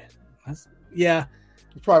dude. Yeah.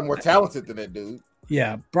 He's probably more talented than that dude.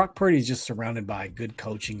 Yeah. Brock Purdy's just surrounded by good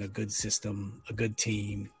coaching, a good system, a good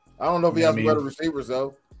team. I don't know if he has better receivers,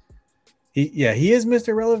 though. He is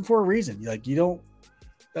Mr. Relevant for a reason. Like, you don't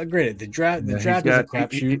granted, the draft is a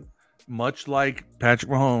crapshoot. Much like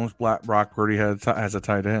Patrick Mahomes, Brock Purdy has a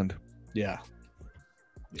tight end. Yeah.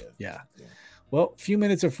 Well, a few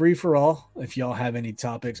minutes of free for all. If y'all have any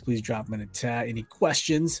topics, please drop them in the chat. Any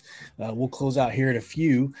questions? We'll close out here at a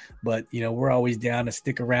few, but we're always down to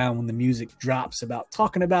stick around when the music drops about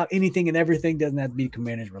talking about anything and everything. Doesn't have to be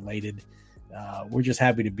Commanders related. We're just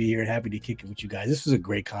happy to be here and happy to kick it with you guys. This was a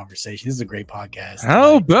great conversation. This is a great podcast.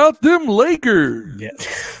 How about them Lakers? Yeah.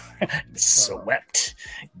 Swept.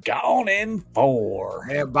 Gone in 4.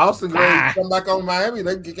 Man, Boston come back on Miami.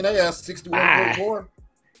 They're kicking their ass 61-44.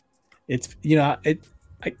 It's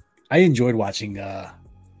I enjoyed watching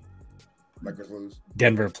Lakers lose.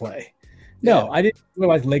 Denver play. No, I didn't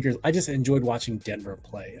like Lakers. I just enjoyed watching Denver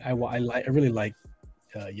play. I really like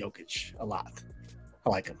Jokic a lot. I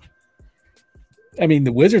like him. I mean,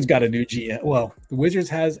 the Wizards got a new GM. Well, the Wizards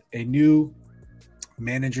has a new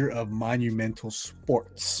manager of Monumental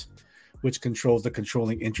Sports, which controls the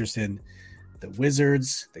controlling interest in the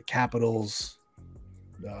Wizards, the Capitals,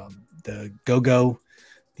 the Go-Go,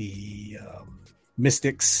 the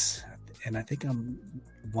Mystics, and I think I'm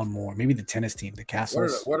one more, maybe the tennis team, the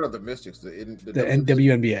Castles. What are the Mystics? The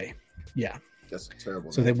WNBA. Yeah. That's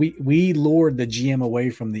terrible. So that we lured the GM away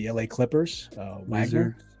from the LA Clippers,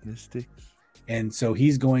 Wagner. Mystics. And so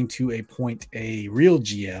he's going to appoint a real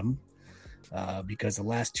GM because the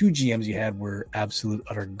last 2 GMs you had were absolute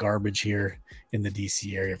utter garbage here in the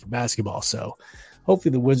DC area for basketball. So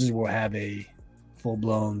hopefully the Wizards will have a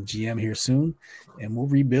full-blown GM here soon, and we'll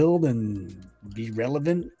rebuild and be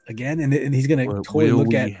relevant again. And he's going to totally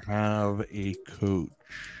look at have a coach.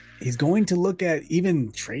 He's going to look at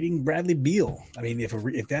even trading Bradley Beal. I mean,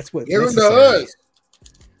 if that's what give him to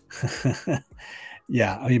us.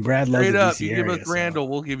 Yeah, I mean, Brad loves straight the up. DC You area, give us Randall,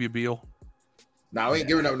 we'll give you Beal. No, we ain't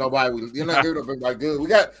giving up nobody. You're not giving up anybody good.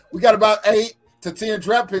 We got about 8 to 10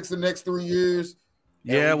 draft picks in the next 3 years.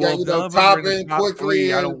 Yeah, well, Toppin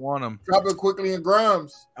quickly. I don't want them. Toppin quickly and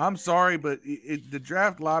Grimes. I'm sorry, but the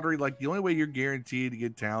draft lottery, like the only way you're guaranteed to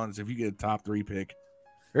get talent is if you get a top 3 pick.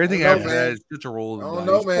 Everything after that is just a roll. I don't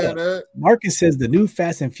know, man. Marcus says the new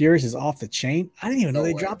Fast and Furious is off the chain. I didn't even know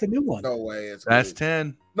they dropped a new one. No way. It's Fast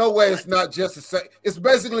 10. No way. It's not just the same. It's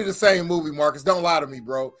basically the same movie, Marcus. Don't lie to me,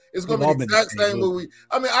 bro. It's going to be the exact same movie.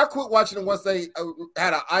 I mean, I quit watching it once they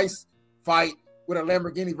had an ice fight with a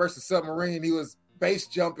Lamborghini versus submarine. He was base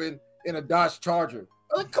jumping in a Dodge Charger.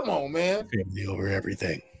 Like, come on, man. Family over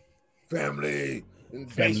everything. Family.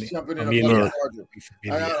 And base jumping in a Charger.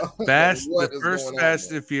 The first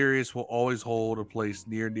Fast and Furious will always hold a place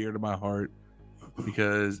near and dear to my heart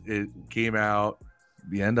because it came out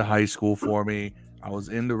the end of high school for me. I was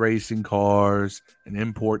into racing cars and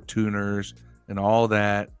import tuners and all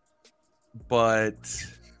that. But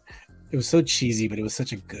It was so cheesy, but it was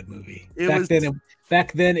such a good movie. It Back was-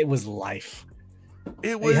 then, it was life. It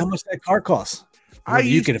Hey, was. how much that car costs? I What do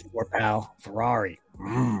you used- can afford, pal? Ferrari.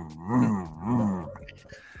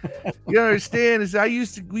 You understand? Is I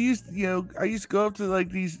used to go up to like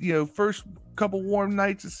these, first couple warm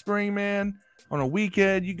nights of spring, man. On a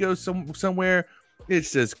weekend, you go somewhere.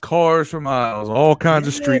 It's just cars for miles, all kinds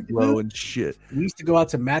of Yeah, street dude. glow and shit. We used to go out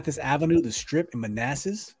to Mathis Avenue, the strip in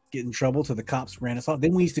Manassas, get in trouble till the cops ran us off.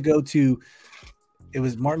 Then we used to go to, it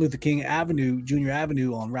was Martin Luther King Avenue, Junior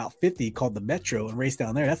Avenue on Route 50 called the Metro and race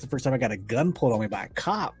down there. That's the first time I got a gun pulled on me by a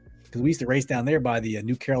cop because we used to race down there by the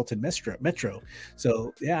New Carrollton Metro.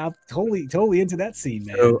 So yeah, I'm totally into that scene,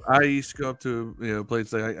 man. So I used to go up to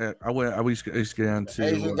places like I used to go down to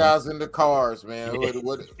Asian guys in the cars, man.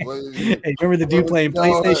 What is it? Hey, remember the dude playing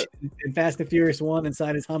What was PlayStation in Fast and Furious 1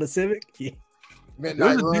 inside his Honda Civic? Yeah. there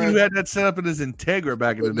Midnight was a dude who Run. had that set up in his Integra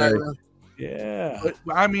back in the Midnight day. Run. Yeah. But,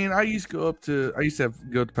 I mean, I used to go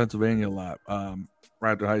to Pennsylvania a lot,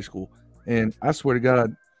 right after high school. And I swear to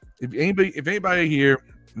God, if anybody here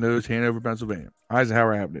knows Hanover, Pennsylvania,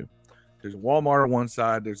 Eisenhower Avenue, there's a Walmart on one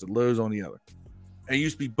side, there's a Lowe's on the other. And it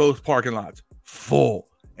used to be both parking lots full.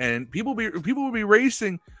 And people would be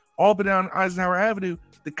racing all up and down Eisenhower Avenue.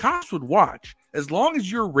 The cops would watch. As long as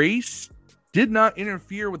your race did not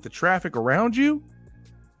interfere with the traffic around you,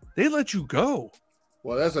 they let you go.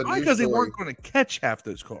 Well, that's a Why? new Because they story. weren't going to catch half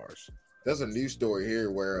those cars. There's a news story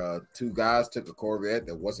here where two guys took a Corvette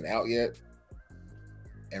that wasn't out yet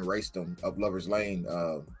and raced them up Lover's Lane.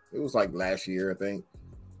 It was like last year, I think.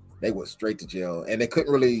 They went straight to jail, and they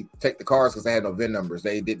couldn't really take the cars because they had no VIN numbers.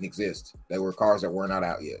 They didn't exist. They were cars that were not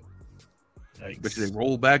out yet. But they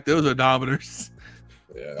roll back those odometers.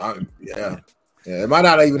 Yeah. It might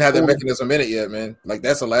not even have that mechanism in it yet, man. Like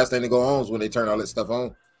that's the last thing to go on is when they turn all that stuff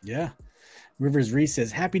on. Yeah. Rivers Reese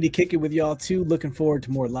says, happy to kick it with y'all too. Looking forward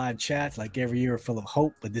to more live chats like every year, full of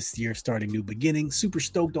hope, but this year starting new beginnings. Super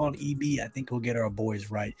stoked on EB. I think we'll get our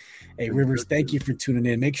boys right. Hey, Rivers, thank you for tuning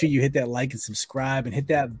in. Make sure you hit that like and subscribe and hit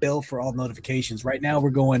that bell for all notifications. Right now,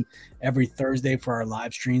 we're going every Thursday for our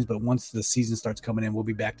live streams, but once the season starts coming in, we'll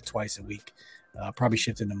be back to twice a week. Probably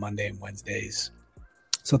shifting to Monday and Wednesdays.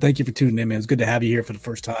 So thank you for tuning in, man. It's good to have you here for the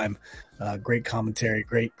first time. Great commentary,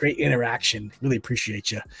 great interaction. Really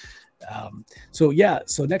appreciate you. So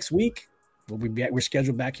next week we'll be back. We're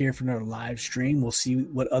scheduled back here for another live stream. We'll see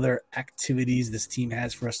what other activities this team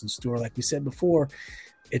has for us in store. Like we said before,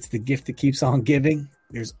 it's the gift that keeps on giving.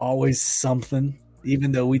 There's always something,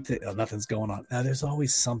 even though we think nothing's going on. Now there's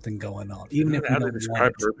always something going on, even if we don't want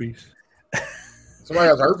it. herpes. Somebody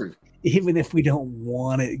has herpes. Even if we don't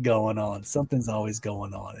want it going on, something's always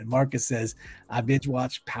going on. And Marcus says, I binge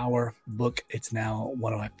watch Power Book. It's now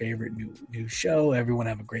one of my favorite new show. Everyone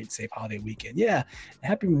have a great, safe holiday weekend. Yeah.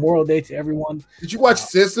 Happy Memorial Day to everyone. Did you watch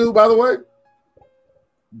Sisu, by the way?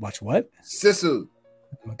 Watch what? Sisu.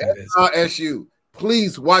 What that is. SU.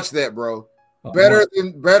 Please watch that, bro. On Better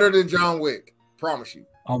what? than John Wick. Promise you.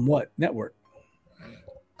 On what network?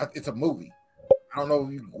 It's a movie. I don't know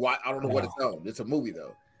what it's on. It's a movie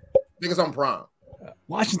though. I think it's on Prime.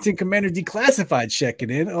 Washington Commander Declassified checking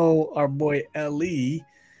in. Oh, our boy Lee.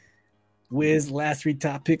 Wiz, last three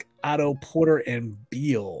top pick, Otto Porter and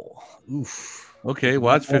Beal. Oof. Okay,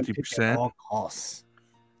 well that's One pick at 50%. all costs.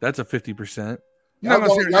 That's a 50%. Y'all You're not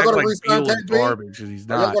gonna gonna re-sign Beal is KP? garbage because he's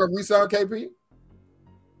Are y'all not. going to re-sign KP?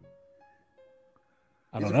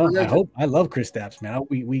 I He's don't a know. free I agent. hope. I love Kristaps, man.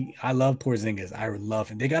 I love Porzingis. I love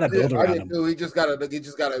him. They got to build I around did him. too. He just got to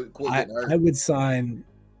quit getting hurt. I would sign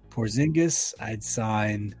Porzingis. I'd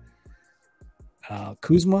sign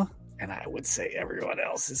Kuzma, and I would say everyone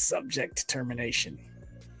else is subject to termination,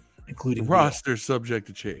 including Beal. Roster subject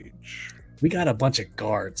to change. We got a bunch of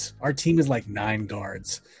guards. Our team is like 9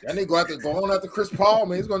 guards. I need to go on after Chris Paul,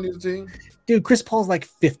 man. He's going to need the team. Dude, Chris Paul's like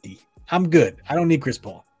 50. I'm good. I don't need Chris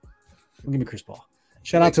Paul. Give me Chris Paul.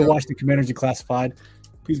 Shout out to Washington Commanders Declassified.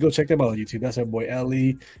 Please go check them out on YouTube. That's our boy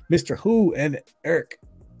Ellie, Mr. Who, and Eric.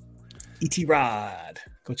 E.T. Rod.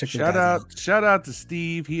 Go check them out. Shout out to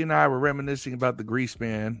Steve. He and I were reminiscing about the Grease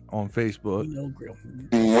Man on Facebook.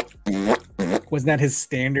 Wasn't that his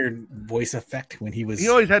standard voice effect when he was? He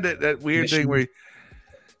always had that weird thing where he,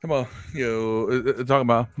 come on, talking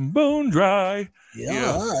about bone dry.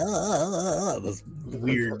 Yeah. Those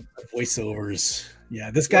weird voiceovers. Yeah,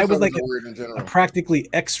 this guy was like a practically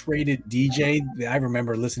X-rated DJ. I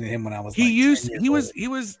remember listening to him when I was. He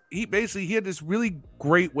had this really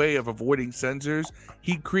great way of avoiding censors.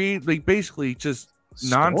 He created basically just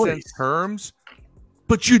nonsense terms,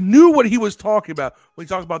 but you knew what he was talking about when he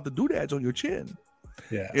talks about the doodads on your chin.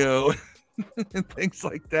 Yeah, and things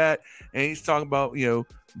like that. And he's talking about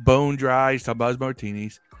bone dry. He's talking about his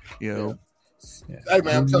martinis. You know. Hey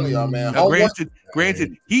man, I'm telling y'all, man. Now,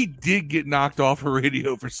 granted, he did get knocked off a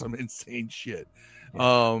radio for some insane shit.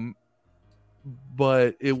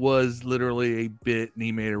 But it was literally a bit, and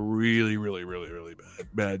he made a really, really, really, really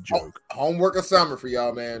bad joke. Homework assignment for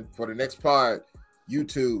y'all, man. For the next pod,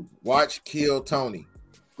 YouTube, watch Kill Tony.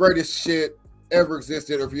 Greatest shit ever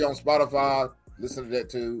existed. If you're on Spotify, listen to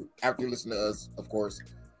that too. After you listen to us, of course.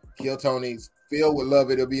 Kill Tony. Phil would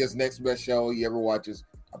love it. It'll be his next best show he ever watches.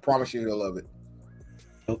 I promise you he'll love it.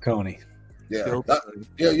 Phil Coney. Yeah.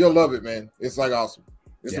 You'll love it, man. It's like awesome.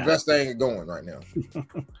 It's the best thing going right now.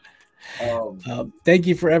 Thank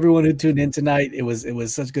you for everyone who tuned in tonight. It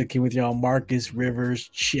was such good being with y'all. Marcus, Rivers,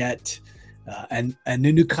 Chet, and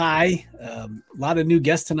Nunukai. A lot of new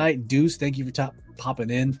guests tonight. Deuce, thank you for popping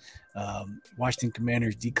in. Washington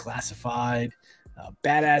Commanders Declassified.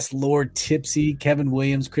 Badass Lord Tipsy, Kevin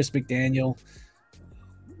Williams, Chris McDaniel,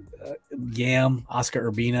 Yam,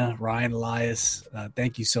 Oscar Urbina, Ryan Elias.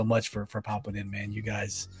 Thank you so much for popping in, man. You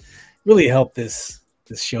guys really helped this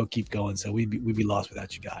show keep going. So we'd be lost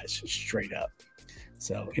without you guys, straight up.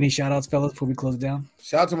 So any shout outs, fellas, before we close it down?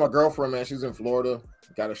 Shout out to my girlfriend, man. She's in Florida.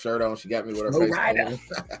 Got a shirt on. She got me with her face on.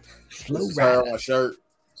 Slow rider on my shirt.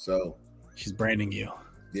 So she's branding you.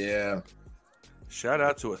 Yeah. Shout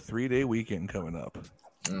out to a 3-day weekend coming up.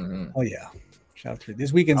 Mm-hmm. Oh yeah. Shout out to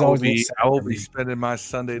this weekend's I will always be spending my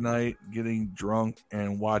Sunday night getting drunk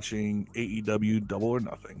and watching AEW Double or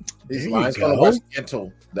Nothing. He's going to watch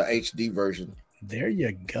Gentle, the HD version. There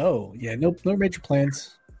you go. Yeah, no major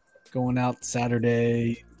plans. Going out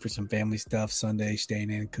Saturday for some family stuff. Sunday, staying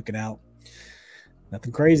in, cooking out.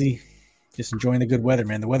 Nothing crazy. Just enjoying the good weather,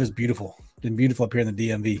 man. The weather's beautiful. Been beautiful up here in the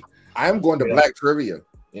DMV. I'm going to Black Trivia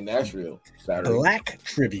in Nashville Saturday. Black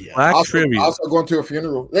Trivia. Also going to a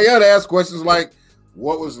funeral. They got to ask questions like,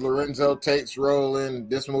 what was Lorenzo Tate's role in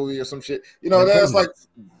this movie or some shit? You know, that's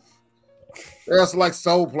like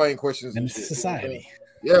soul playing questions in and shit, society.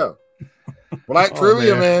 You know? Yeah. Black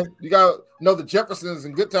Trivia, man. You got to know the Jeffersons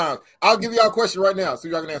and good times. I'll give y'all a question right now. See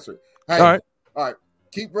if y'all can answer it. Hey, all right.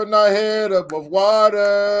 Keep putting our head above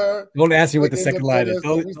water. Don't ask you what the second line is.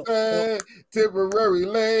 Temporary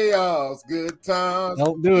layoffs, good times.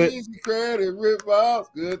 Don't do it. Easy credit rip-offs,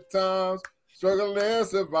 good times. Struggling,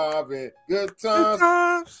 surviving, good times.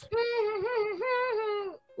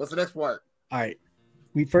 What's the next part? All right.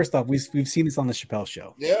 We've seen this on the Chappelle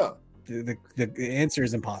Show. Yeah. The answer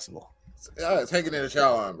is impossible. It's hanging in the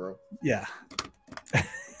shower line, bro. Yeah.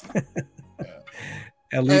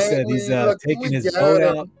 Ellie said he's taking his boat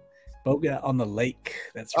out on the lake.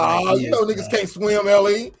 That's right. Oh, niggas can't swim,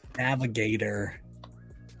 Ellie. Navigator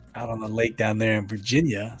out on the lake down there in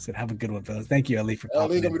Virginia. Said, have a good one, fellas. Thank you, Ellie, for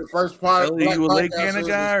popping in. Gonna be the first part. Ellie, you a Lake Anna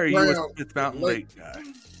guy or you a Smith Mountain Lake guy?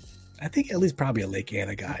 I think Ellie's probably a Lake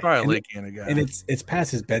Anna guy. Probably a Lake Anna guy. And it's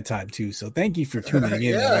past his bedtime too. So thank you for tuning in.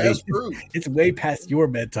 Yeah, that's true. It's way past your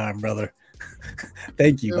bedtime, brother.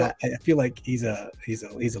 Thank you. Yeah. But I feel like he's a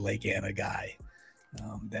Lake Anna guy.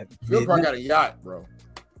 Phil probably got a yacht, bro.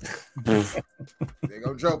 They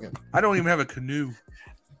go joking. I don't even have a canoe.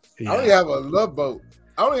 Yeah. I don't even have a love boat.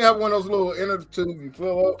 I don't even have one of those little inner tube you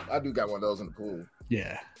fill up. I do got one of those in the pool.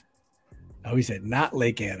 Yeah. Oh, he said not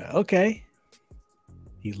Lake Anna. Okay.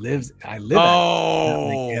 I live at Lake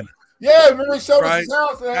Anna. Yeah, remember he showed us his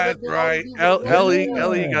house. That's right. Ellie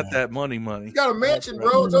got that money. He got a mansion,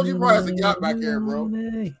 bro. Told you, probably has a yacht back here, bro.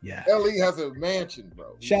 Yeah. Ellie has a mansion,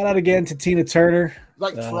 bro. Shout out again to Tina Turner.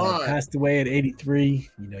 Like passed away at 83.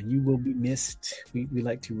 You will be missed. We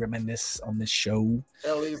like to reminisce on this show.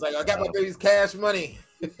 Ellie's like, I got my baby's cash money.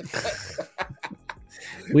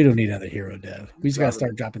 We don't need another hero, Dev. We just gotta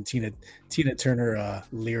start dropping Tina Turner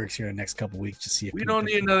lyrics here in the next couple weeks to see if we don't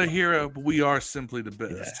need another hero, but we are simply the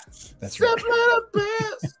best. Yeah, that's right. Simply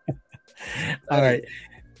the best. All right.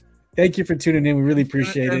 Thank you for tuning in. We really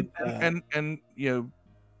appreciate it. And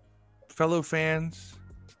fellow fans,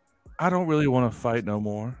 I don't really want to fight no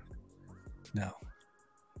more. No.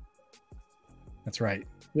 That's right.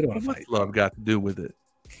 We don't want to fight. What's love got to do with it?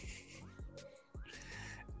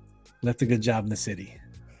 Left a good job in the city.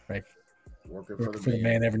 Right. Working for the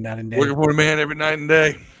man every night and day. Working for the man every night and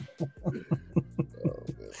day.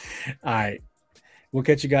 All right. We'll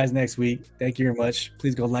catch you guys next week. Thank you very much.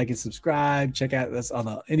 Please go like and subscribe. Check out us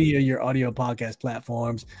on any of your audio podcast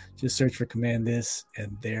platforms. Just search for Command This,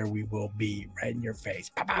 and there we will be right in your face.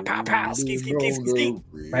 Pow, pow, pow, pow. Ski, ski, ski, ski.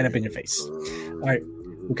 Right up in your face. All right.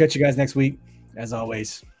 We'll catch you guys next week. As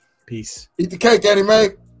always, peace. Eat the cake, Eddie Mae.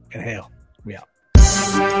 And hail.